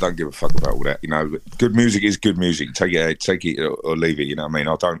 I don't give a fuck about all that. You know, good music is good music. Take it or leave it. You know what I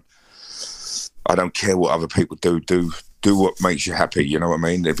mean? I don't care what other people do. Do what makes you happy. You know what I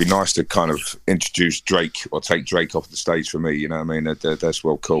mean? It'd be nice to kind of introduce Drake or take Drake off the stage for me. You know what I mean? That's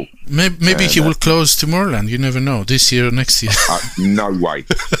well cool. Maybe he will close Tomorrowland. You never know. This year or next year. No way.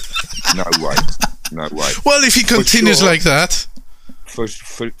 No way. No way. Well, if he continues like that. For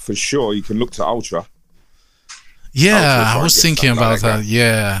sure, you can look to Ultra. Yeah, Ultra, I was thinking about that.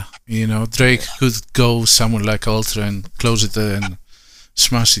 Yeah, you know, Drake could go somewhere like Ultra and close it there and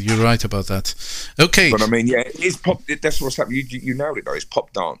smash it. You're right about that. Okay, but I mean, yeah, it's pop. That's what's happening. You nailed it though. It's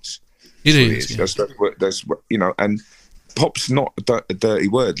pop dance. It is. Yeah. That's what, you know, and pop's not a dirty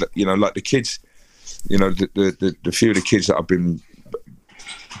word. You know, like the kids. You know, the few of the kids that I've been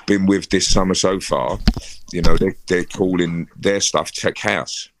with this summer so far, you know, they're calling their stuff tech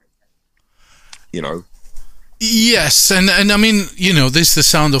house. You know. Yes, and I mean, you know, this is the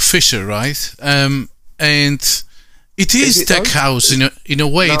sound of Fisher, right? And It is tech house in a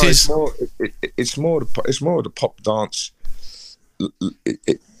way. No, it is. It's more of the pop dance.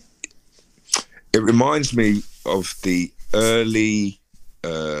 It reminds me of the early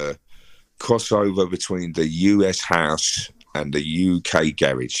crossover between the US house and the UK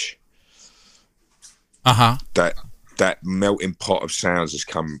garage. That melting pot of sounds has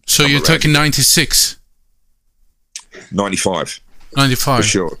come. So you're talking 96, 95, 95 for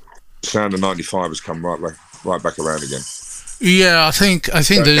sure. Sound of 95 has come right back around again. Yeah, I think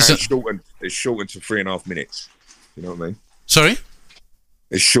So there's it's shortened to 3.5 minutes. You know what I mean? Sorry?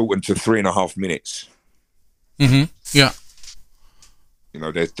 It's shortened to 3.5 minutes. Yeah. You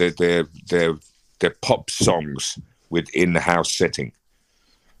know, they're pop songs within the house setting.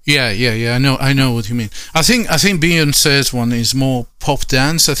 Yeah. I know what you mean. I think Beyonce's one is more pop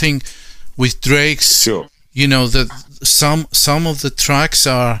dance. I think with Drake's, Sure. you know, that some of the tracks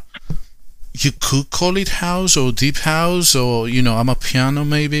are, you could call it house or deep house, or, you know, amapiano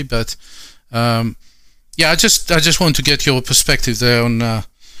maybe, but yeah, I just want to get your perspective there on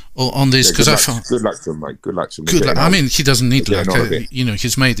this, because I found good luck to him, mate. Good luck to him. good luck. I mean, he doesn't need luck. You know,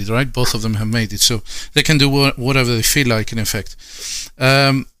 he's made it, right? Both of them have made it, so they can do whatever they feel like, in effect.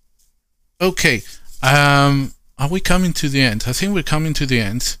 Okay. Are we coming to the end? I think we're coming to the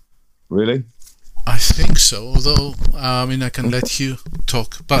end. Really? I think so. Although, I mean, I can let you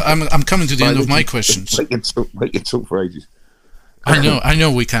talk, but I'm coming to the end of my questions. Make it talk for ages. I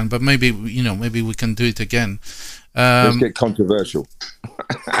know we can, but maybe we can do it again. Let's get controversial.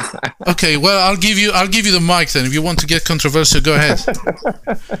 Okay, well, I'll give you the mic then. If you want to get controversial, go ahead.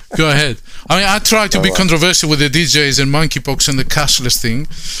 Go ahead. I mean, I tried to be controversial with the DJs and monkeypox and the cashless thing.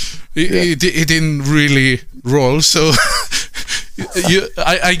 It didn't really roll, so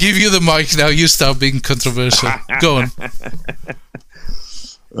I give you the mic now. You start being controversial. Go on.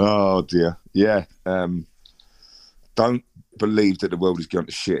 Oh dear. Yeah. Don't believe that the world is going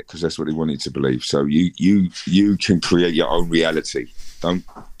to shit, because that's what they want you to believe. So you can create your own reality. Don't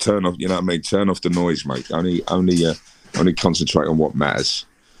turn off. You know what I mean? Turn off the noise, mate. Only concentrate on what matters.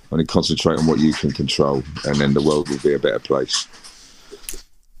 Only concentrate on what you can control, and then the world will be a better place.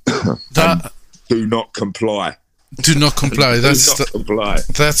 Do not comply. Do not comply. That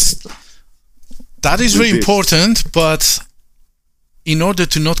is very important. But in order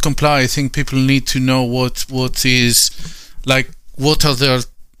to not comply, I think people need to know what is, like, what are the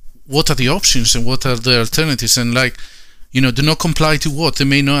options and what are the alternatives, and, like, you know, do not comply to what? They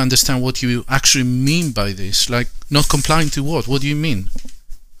may not understand what you actually mean by this. Like, not complying to what? What do you mean?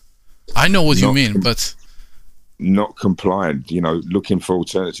 I know what you mean, but not compliant. You know, looking for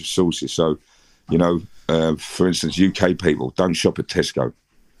alternative sources. So, you know, for instance, UK people don't shop at Tesco.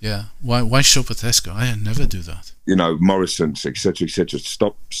 Yeah, why shop at Tesco? I never do that. You know, Morrison's, etc., etc.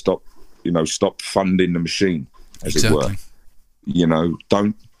 Stop. You know, stop funding the machine, as it were. You know,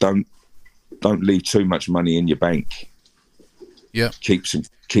 don't leave too much money in your bank. Yeah, keep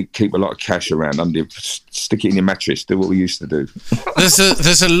a lot of cash around stick it in your mattress. Do what we used to do.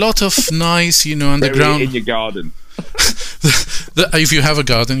 There's a lot of nice, you know, underground. Bury it in your garden. If you have a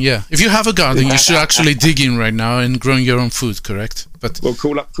garden, yeah. If you have a garden, you should actually dig in right now and grow your own food, correct? But well,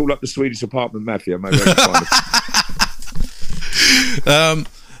 call up the Swedish apartment mafia. Maybe I can find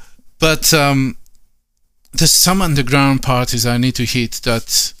it. There's some underground parties I need to hit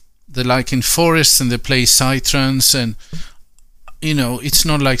that they're like in forests and they play psytrance, and you know, it's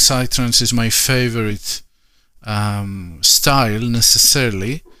not like psytrance is my favorite style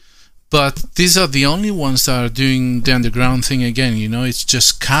necessarily, but these are the only ones that are doing the underground thing again. You know, it's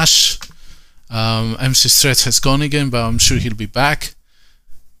just cash. MC Stretch has gone again, but I'm sure he'll be back.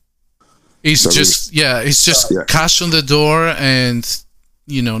 It's just cash on the door, and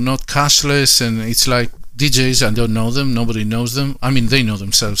you know, not cashless, and it's like DJs, I don't know them, nobody knows them. I mean, they know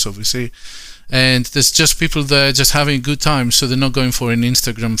themselves, obviously, and there's just people there just having a good time, so they're not going for an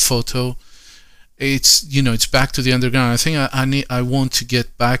Instagram photo. It's, you know, it's back to the underground. I think I want to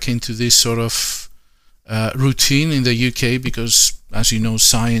get back into this sort of routine in the UK, because, as you know,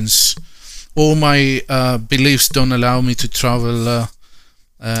 science, all my beliefs don't allow me to travel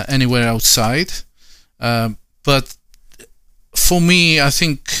anywhere outside. But for me, I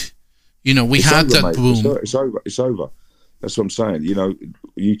think, you know, we had that boom. It's over. That's what I'm saying. You know,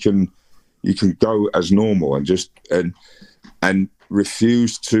 you can go as normal and just and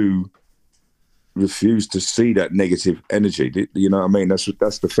refuse to see that negative energy. You know what I mean? That's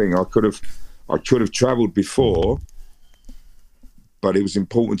the thing. I could have travelled before, but it was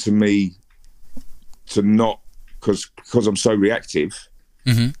important to me to not, because I'm so reactive.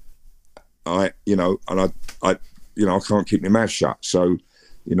 Mm-hmm. I can't keep my mouth shut. So,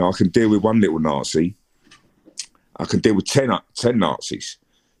 you know, I can deal with one little Nazi, I can deal with 10 Nazis.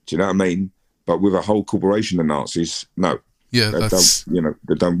 Do you know what I mean? But with a whole corporation of Nazis, no. Yeah, they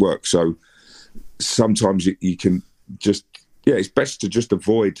don't work. So sometimes you can just, it's best to just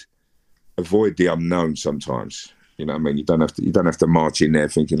avoid the unknown sometimes. You know what I mean? You don't have to march in there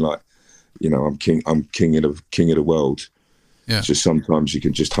thinking like, I'm king of the world. Yeah. Just sometimes you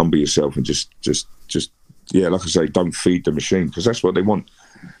can just humble yourself and just like I say, don't feed the machine, because that's what they want.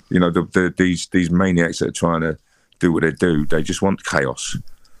 These maniacs that are trying to do what they do, they just want chaos.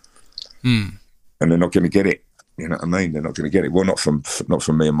 And they're not going to get it. You know what I mean? They're not going to get it. Well, not from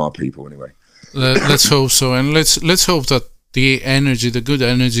me and my people anyway. Let's hope so, and let's hope that the good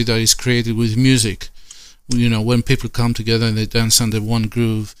energy that is created with music, when people come together and they dance under one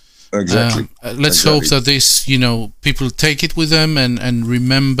groove. Exactly. Let's hope that this, people take it with them and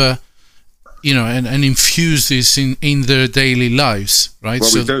remember, and infuse this in their daily lives, right?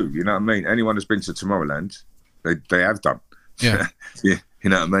 Well, we do. You know what I mean? Anyone who's been to Tomorrowland, they have done. Yeah. Yeah. You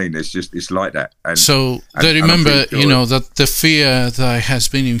know what I mean? It's like that. And they remember, that the fear that has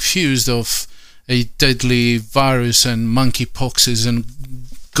been infused of a deadly virus and monkeypoxes and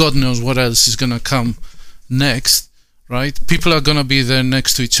God knows what else is going to come next, right? People are going to be there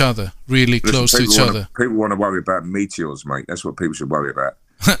next to each other, really close to each other. People want to worry about meteors, mate. That's what people should worry about.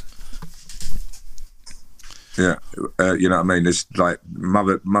 Yeah. You know what I mean? It's like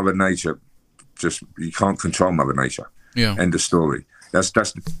Mother Nature. Just, you can't control Mother Nature. Yeah. End of story. That's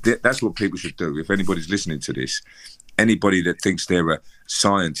what people should do. If anybody's listening to this, anybody that thinks they're a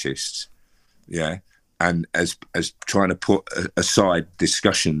scientist, and as trying to put aside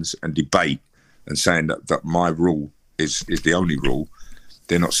discussions and debate and saying that my rule is the only rule,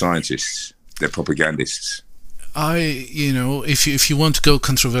 they're not scientists. They're propagandists. If you want to go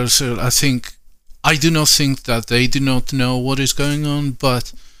controversial, I do not think that they do not know what is going on,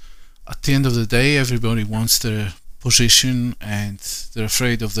 but at the end of the day, everybody wants their position and they're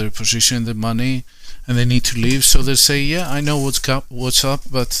afraid of their position, their money, and they need to leave. So they say, I know what's up,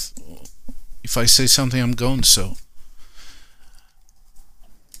 but if I say something, I'm gone. So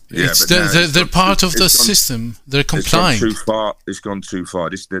they're part of the system. They're complying. It's gone too far.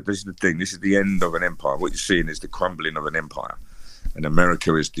 This is the thing. This is the end of an empire. What you're seeing is the crumbling of an empire, and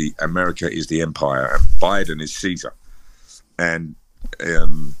America is the empire, and Biden is Caesar, and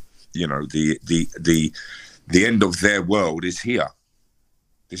the end of their world is here.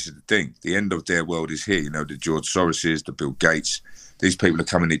 This is the thing. The end of their world is here. The George Soroses, the Bill Gates. These people are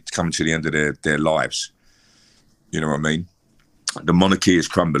coming to the end of their lives. You know what I mean? The monarchy is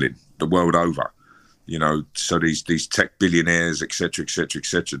crumbling the world over. So these tech billionaires, etc., etc.,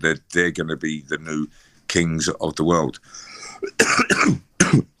 etc., they're going to be the new kings of the world.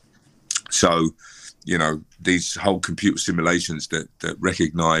 So, these whole computer simulations that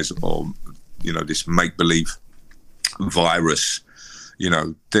recognize, or this make-believe virus,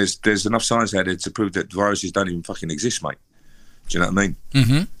 there's enough science out there to prove that viruses don't even fucking exist, mate. Do you know what I mean?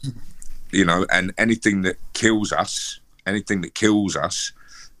 Mm-hmm. And anything that kills us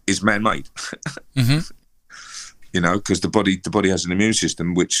is man-made. Mm-hmm. Because the body has an immune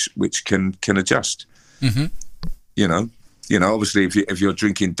system which can adjust. Mm-hmm. Obviously if you're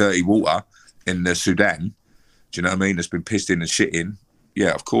drinking dirty water in the Sudan, do you know what I mean? It's been pissed in and shit in.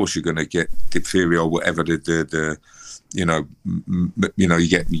 Yeah, of course you're going to get diphtheria or whatever. You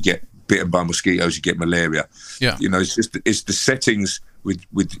get bitten by mosquitoes, you get malaria. Yeah. It's the settings with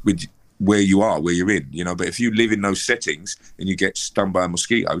where you are, where you're in. But if you live in those settings and you get stung by a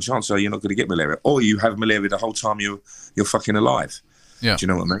mosquito, chances are you're not going to get malaria, or you have malaria the whole time you're fucking alive. Yeah. Do you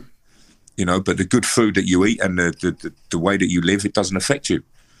know what I mean? But the good food that you eat and the way that you live, it doesn't affect you.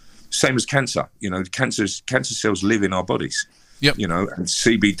 Same as cancer. Cancer cells live in our bodies. Yep. And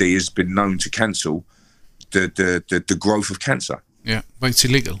CBD has been known to cancel the growth of cancer. Yeah, but it's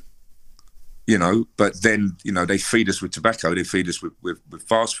illegal. But then, they feed us with tobacco, they feed us with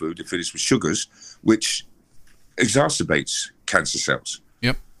fast food, they feed us with sugars, which exacerbates cancer cells.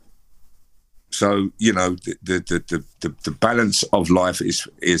 Yep. So, the balance of life is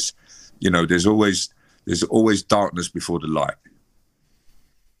there's always darkness before the light.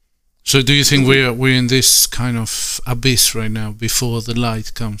 So do you think we're in this kind of abyss right now before the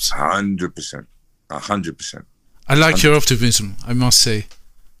light comes? 100%. 100%. I like your optimism, I must say.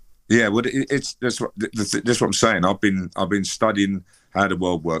 Yeah, well, that's what I'm saying. I've been studying how the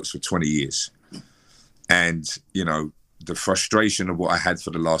world works for 20 years, and the frustration of what I had for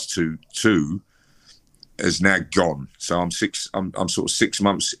the last two is now gone. So I'm sort of 6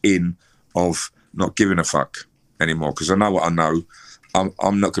 months in of not giving a fuck anymore, because I know what I know.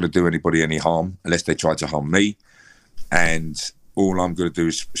 I'm not going to do anybody any harm unless they try to harm me, and all I'm going to do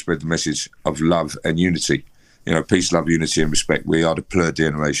is spread the message of love and unity. you know, peace, love, unity, and respect. We are the Plur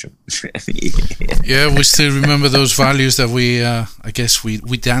generation. Yeah, we still remember those values that we, I guess, we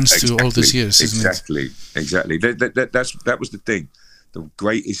danced to all these years, isn't it? Exactly. That was the thing. The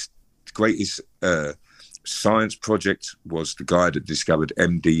greatest science project was the guy that discovered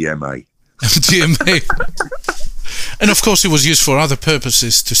MDMA. MDMA. And of course, it was used for other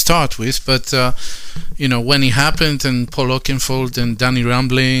purposes to start with, but you know, when it happened, and Paul Oakenfold and Danny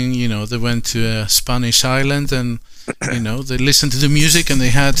Rambling, you know, they went to a Spanish island, and you know, they listened to the music, and they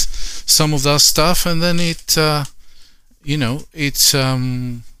had some of that stuff, and then it, you know, it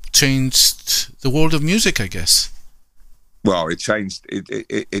changed the world of music, I guess. Well, it changed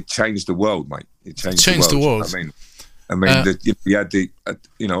the world, mate. It changed the world. I mean, you had the,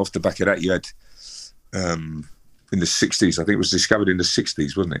 you know, off the back of that, you had. In the 60s, I think it was discovered in the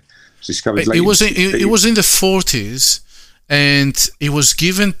 60s, wasn't it? It was discovered late. It was in the 40s, and it was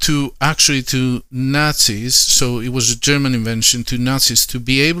given to Nazis. So it was a German invention to Nazis to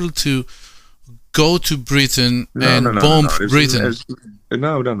be able to go to Britain and bomb Britain.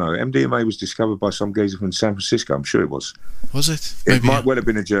 No. MDMA was discovered by some geezer from San Francisco. I'm sure it was. Was it? It might well have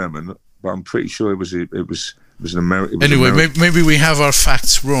been a German, but I'm pretty sure it was an American. Anyway, maybe we have our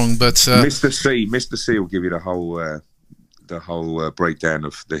facts wrong, but Mr. C will give you the whole breakdown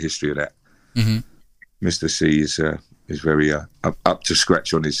of the history of that. Mm-hmm. Mr. C is very up to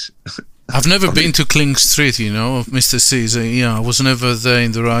scratch on his. I've never been to Kling Street, you know, of Mr. C's. You know, I was never there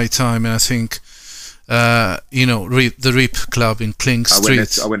in the right time, and I think, you know, the Rip Club in Kling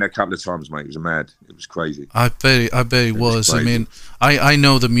Street. I went there a couple of times, mate. It was mad. It was crazy. I bet it was. I mean, I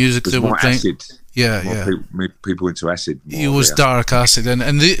know the music they were playing. Acid. Yeah. People into acid. It was dark acid,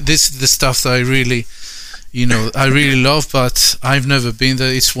 and this is the stuff that I really, you know, I really love. But I've never been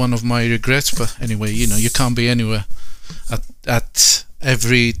there. It's one of my regrets. But anyway, you know, you can't be anywhere at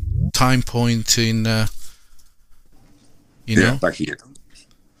every time point in. You know. Back here.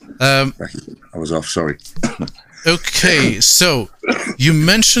 I was off. Sorry. Okay, so you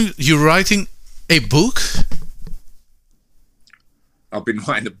mentioned you're writing a book. I've been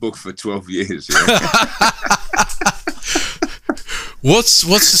writing a book for 12 years. Yeah. What's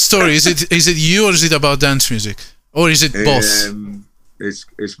the story? Is it you, or is it about dance music, or is it both? It's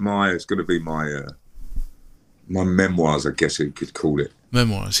going to be my memoirs, I guess you could call it.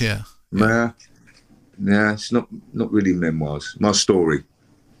 Memoirs, yeah. Nah, it's not really memoirs. My story.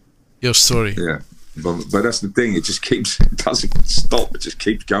 Your story. Yeah, but that's the thing. It doesn't stop. It just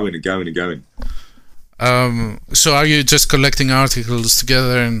keeps going and going and going. So are you just collecting articles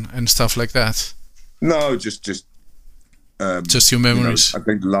together and stuff like that? No, just your memories. You know, I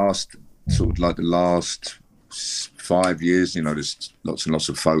think the last 5 years, you know, there's lots and lots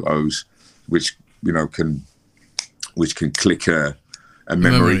of photos, which you know can click a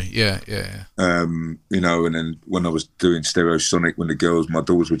memory. Yeah. You know, and then when I was doing Stereosonic, when my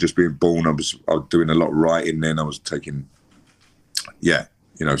daughters were just being born, I was doing a lot of writing. Then I was taking,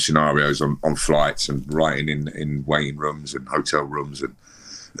 you know, scenarios on flights and writing in waiting rooms and hotel rooms, and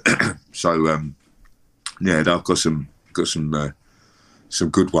so I've got some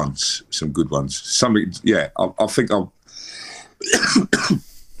good ones, Something, I think I'll.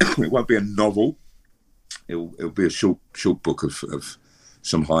 It won't be a novel. It'll be a short book of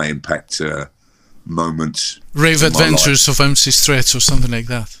some high impact moments. Rave Adventures of MC Stretch or something like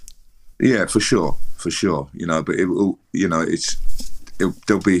that. Yeah, for sure. You know, but it will. You know,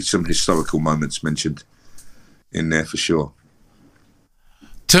 there'll be some historical moments mentioned in there for sure.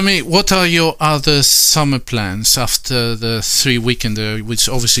 Tell me, what are your other summer plans after the 3 weekender, which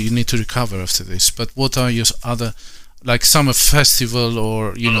obviously you need to recover after this, but what are your other, like, summer festival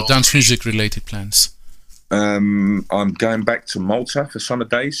or, you know, dance music related plans? I'm going back to Malta for summer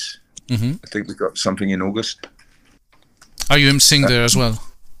days. Mm-hmm. I think we've got something in August. Are you emceeing there as well?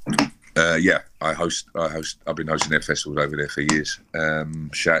 Yeah, I've been hosting their festivals over there for years.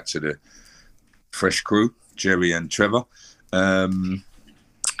 Shout out to the Fresh crew, Jerry and Trevor.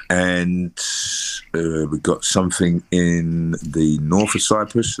 And we've got something in the north of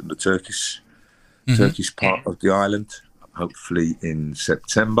Cyprus, in the Turkish part of the island, hopefully in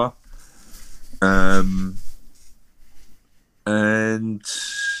September. And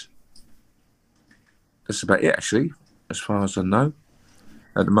that's about it, actually, as far as I know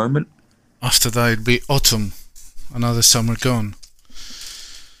at the moment. After that, it'll be autumn, another summer gone.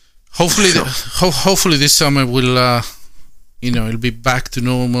 Hopefully, hopefully this summer will, you know, it'll be back to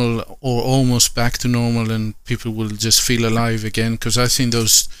normal or almost back to normal, and people will just feel alive again. Because I think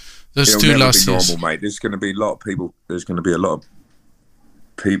those two last years. Normal, mate. There's going to be a lot of people. There's going to be a lot of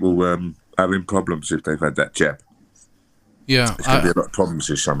people having problems if they've had that jab. Yeah, There's going to be a lot of problems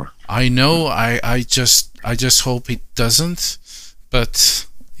this summer. I know. I just hope it doesn't. But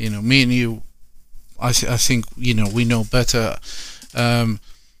you know, me and you, I think you know we know better.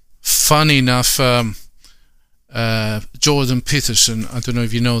 Funny enough, Jordan Peterson. I don't know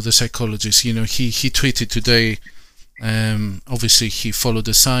if you know the psychologist. You know, he tweeted today. Obviously, he followed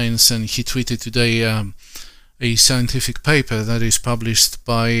the science, and he tweeted today a scientific paper that is published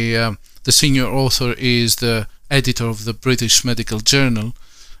by the senior author is the editor of the British Medical Journal,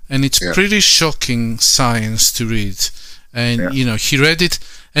 and it's pretty shocking science to read. And you know, he read it,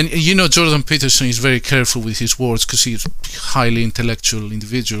 and you know, Jordan Peterson is very careful with his words because he's a highly intellectual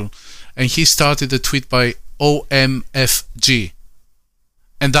individual, and he started the tweet by OMFG.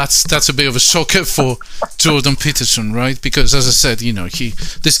 And that's a bit of a shocker for Jordan Peterson, right? Because as I said, you know,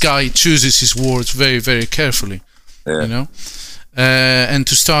 this guy chooses his words very, very carefully, you know. And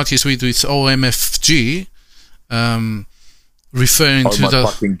to start his tweet with OMFG, referring to the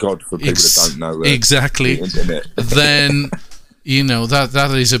fucking God for people that don't know exactly. the internet. Then you know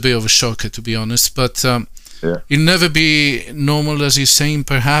that is a bit of a shocker, to be honest. But it'll never be normal, as you're saying.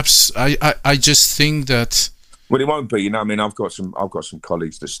 Perhaps I just think that. Well, it won't be. You know, I mean, I've got some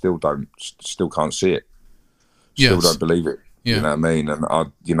colleagues that still can't see it. Still don't believe it. Yeah. You know what I mean? And I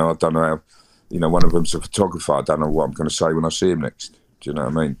don't know how. You know, one of them's a photographer. I don't know what I'm going to say when I see him next. Do you know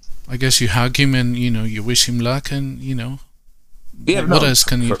what I mean? I guess you hug him and you know you wish him luck, and you know. Yeah, what else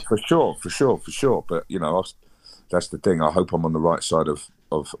can you? For sure. But you know, that's the thing. I hope I'm on the right side of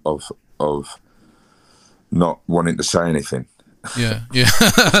not wanting to say anything. Yeah. Yeah.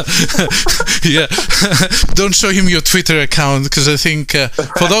 Don't show him your Twitter account, because I think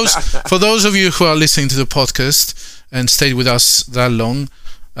for those of you who are listening to the podcast and stayed with us that long,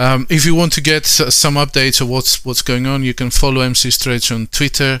 if you want to get some updates of what's going on, you can follow MC Stretch on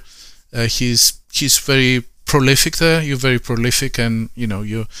Twitter. He's very prolific there. You're very prolific, and you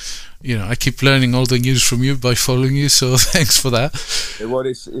know I keep learning all the news from you by following you. So thanks for that. Well,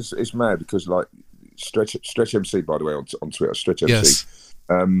 it's mad because like. Stretch MC, by the way, on Twitter, Stretch MC. Yes.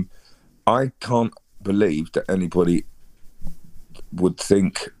 I can't believe that anybody would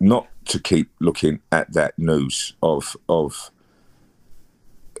think not to keep looking at that news of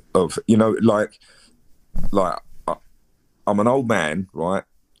you know, like I'm an old man, right,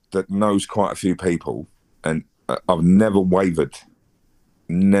 that knows quite a few people, and I've never wavered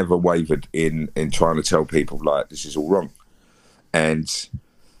in trying to tell people like this is all wrong, and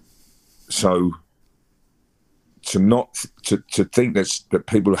so. To think that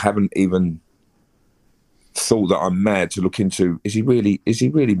people haven't even thought that I'm mad to look into, is he really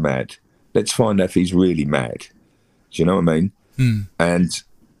mad? Let's find out if he's really mad. Do you know what I mean? And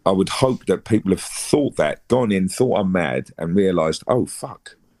I would hope that people have thought that, gone in, thought I'm mad, and realised, oh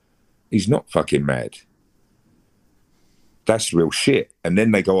fuck, he's not fucking mad. That's real shit. And then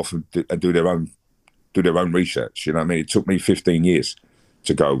they go off and do their own research. You know what I mean? It took me 15 years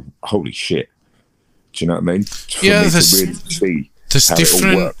to go, holy shit. Do you know what I mean? For me to really see how it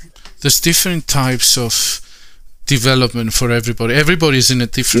all works. There's different types of development for everybody. Everybody's in a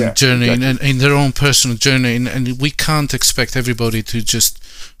different journey, exactly. in their own personal journey, and we can't expect everybody to just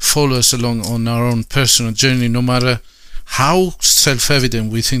follow us along on our own personal journey, no matter how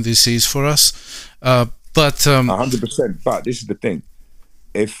self-evident we think this is for us. But 100%. But this is the thing: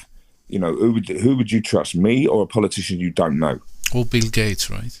 if you know, who would you trust, me or a politician you don't know? Or Bill Gates,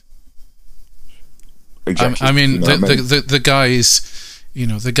 right? Exactly. I mean, the guy is, you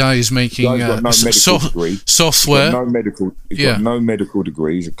know, the guy is making software. He's got no medical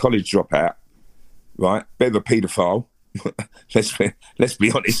degree. He's a college dropout, right? Bit of a paedophile. let's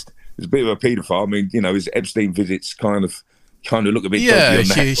be honest. He's a bit of a paedophile. I mean, you know, his Epstein visits kind of look a bit dodgy on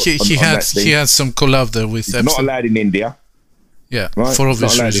that. He had some collab there with Epstein. Not allowed in India. Yeah, right? For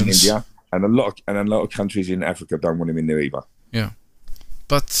obvious not allowed reasons. In India, and a lot of countries in Africa don't want him in there either. Yeah.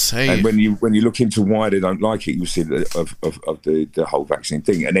 But hey, and when you look into why they don't like it, you see of the whole vaccine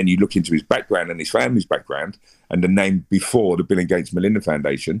thing, and then you look into his background and his family's background, and the name before the Bill and Gates Melinda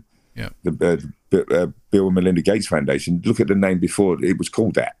Foundation, the Bill and Melinda Gates Foundation. Look at the name before it was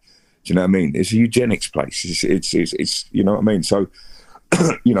called that. Do you know what I mean? It's a eugenics place. It's you know what I mean. So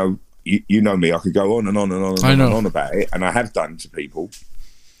you know you know me. I could go on and on and on and on about it, and I have done to people.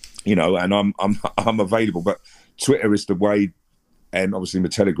 You know, and I'm available, but Twitter is the way. And obviously my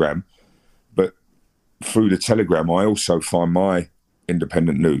Telegram, but through the Telegram, I also find my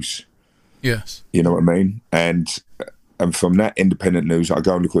independent news. Yes. You know what I mean? And from that independent news, I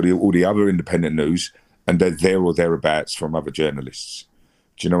go and look at all the other independent news, and they're there or thereabouts from other journalists.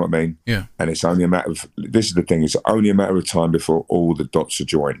 Do you know what I mean? Yeah. And it's only a matter of, this is the thing, it's only a matter of time before all the dots are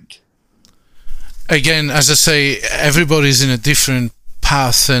joined. again, as I say, everybody's in a different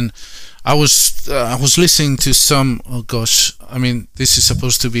path, and I was listening to some, oh gosh, I mean, this is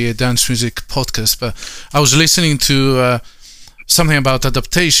supposed to be a dance music podcast, but I was listening to something about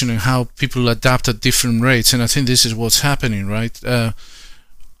adaptation and how people adapt at different rates, and I think this is what's happening, right?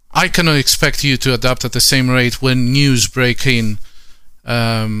 I cannot expect you to adapt at the same rate when news break in,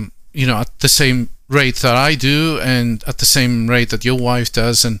 at the same rate that I do, and at the same rate that your wife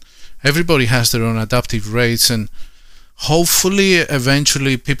does, and everybody has their own adaptive rates, and hopefully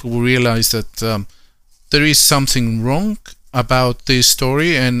eventually people will realize that there is something wrong about this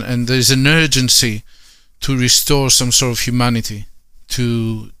story, and there's an urgency to restore some sort of humanity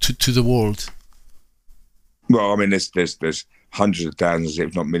to the world. Well, I mean, there's hundreds of thousands,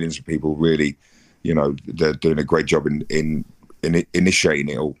 if not millions of people really, they're doing a great job in initiating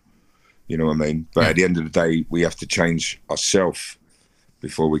it all. You know what I mean? But at the end of the day, we have to change ourselves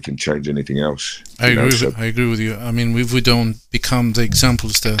before we can change anything else. I agree with you. I mean, if we don't become the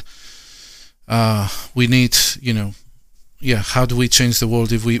examples that we need, how do we change the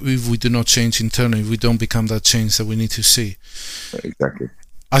world if we do not change internally, if we don't become that change that we need to see? Exactly.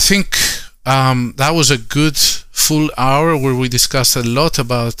 I think that was a good full hour where we discussed a lot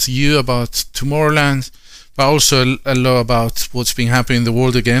about you, about Tomorrowland, but also a lot about what's been happening in the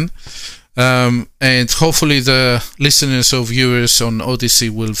world again. And hopefully the listeners or viewers on Odyssey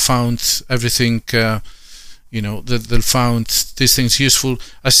will find everything, that they'll find these things useful.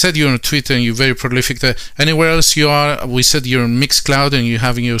 I said you're on Twitter and you're very prolific there. Anywhere else you are? We said you're on Mixcloud and you're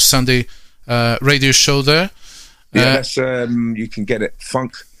having your Sunday radio show there. Yeah, that's you can get it,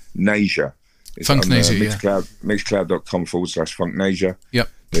 Funknasia. Funknasia, Mixcloud, Mixcloud.com/Funknasia. Yep.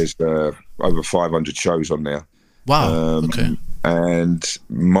 There's over 500 shows on there. Wow. Okay. And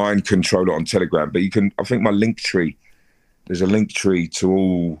Mind Controller on Telegram, but I think my link tree, there's a link tree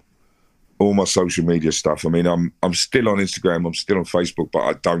to all my social media stuff. I mean, I'm still on Instagram, I'm still on Facebook, but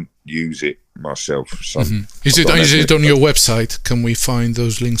I don't use it myself. So Is it on your website? Can we find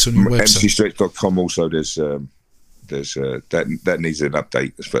those links on your website? mcstretch.com also, there's that needs an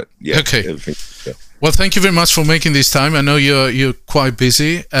update, but yeah. Okay. Everything, yeah. Well, thank you very much for making this time. I know you're quite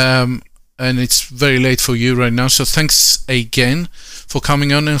busy. And it's very late for you right now, so thanks again for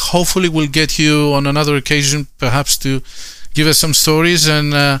coming on, and hopefully we'll get you on another occasion, perhaps to give us some stories,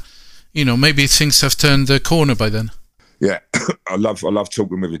 and maybe things have turned the corner by then. Yeah, I love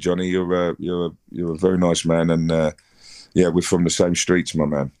talking with you, Johnny. You're a very nice man, and we're from the same streets, my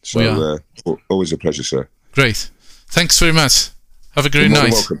man. So always a pleasure, sir. Great, thanks very much. Have a great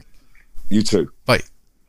night. Welcome. You too. Bye.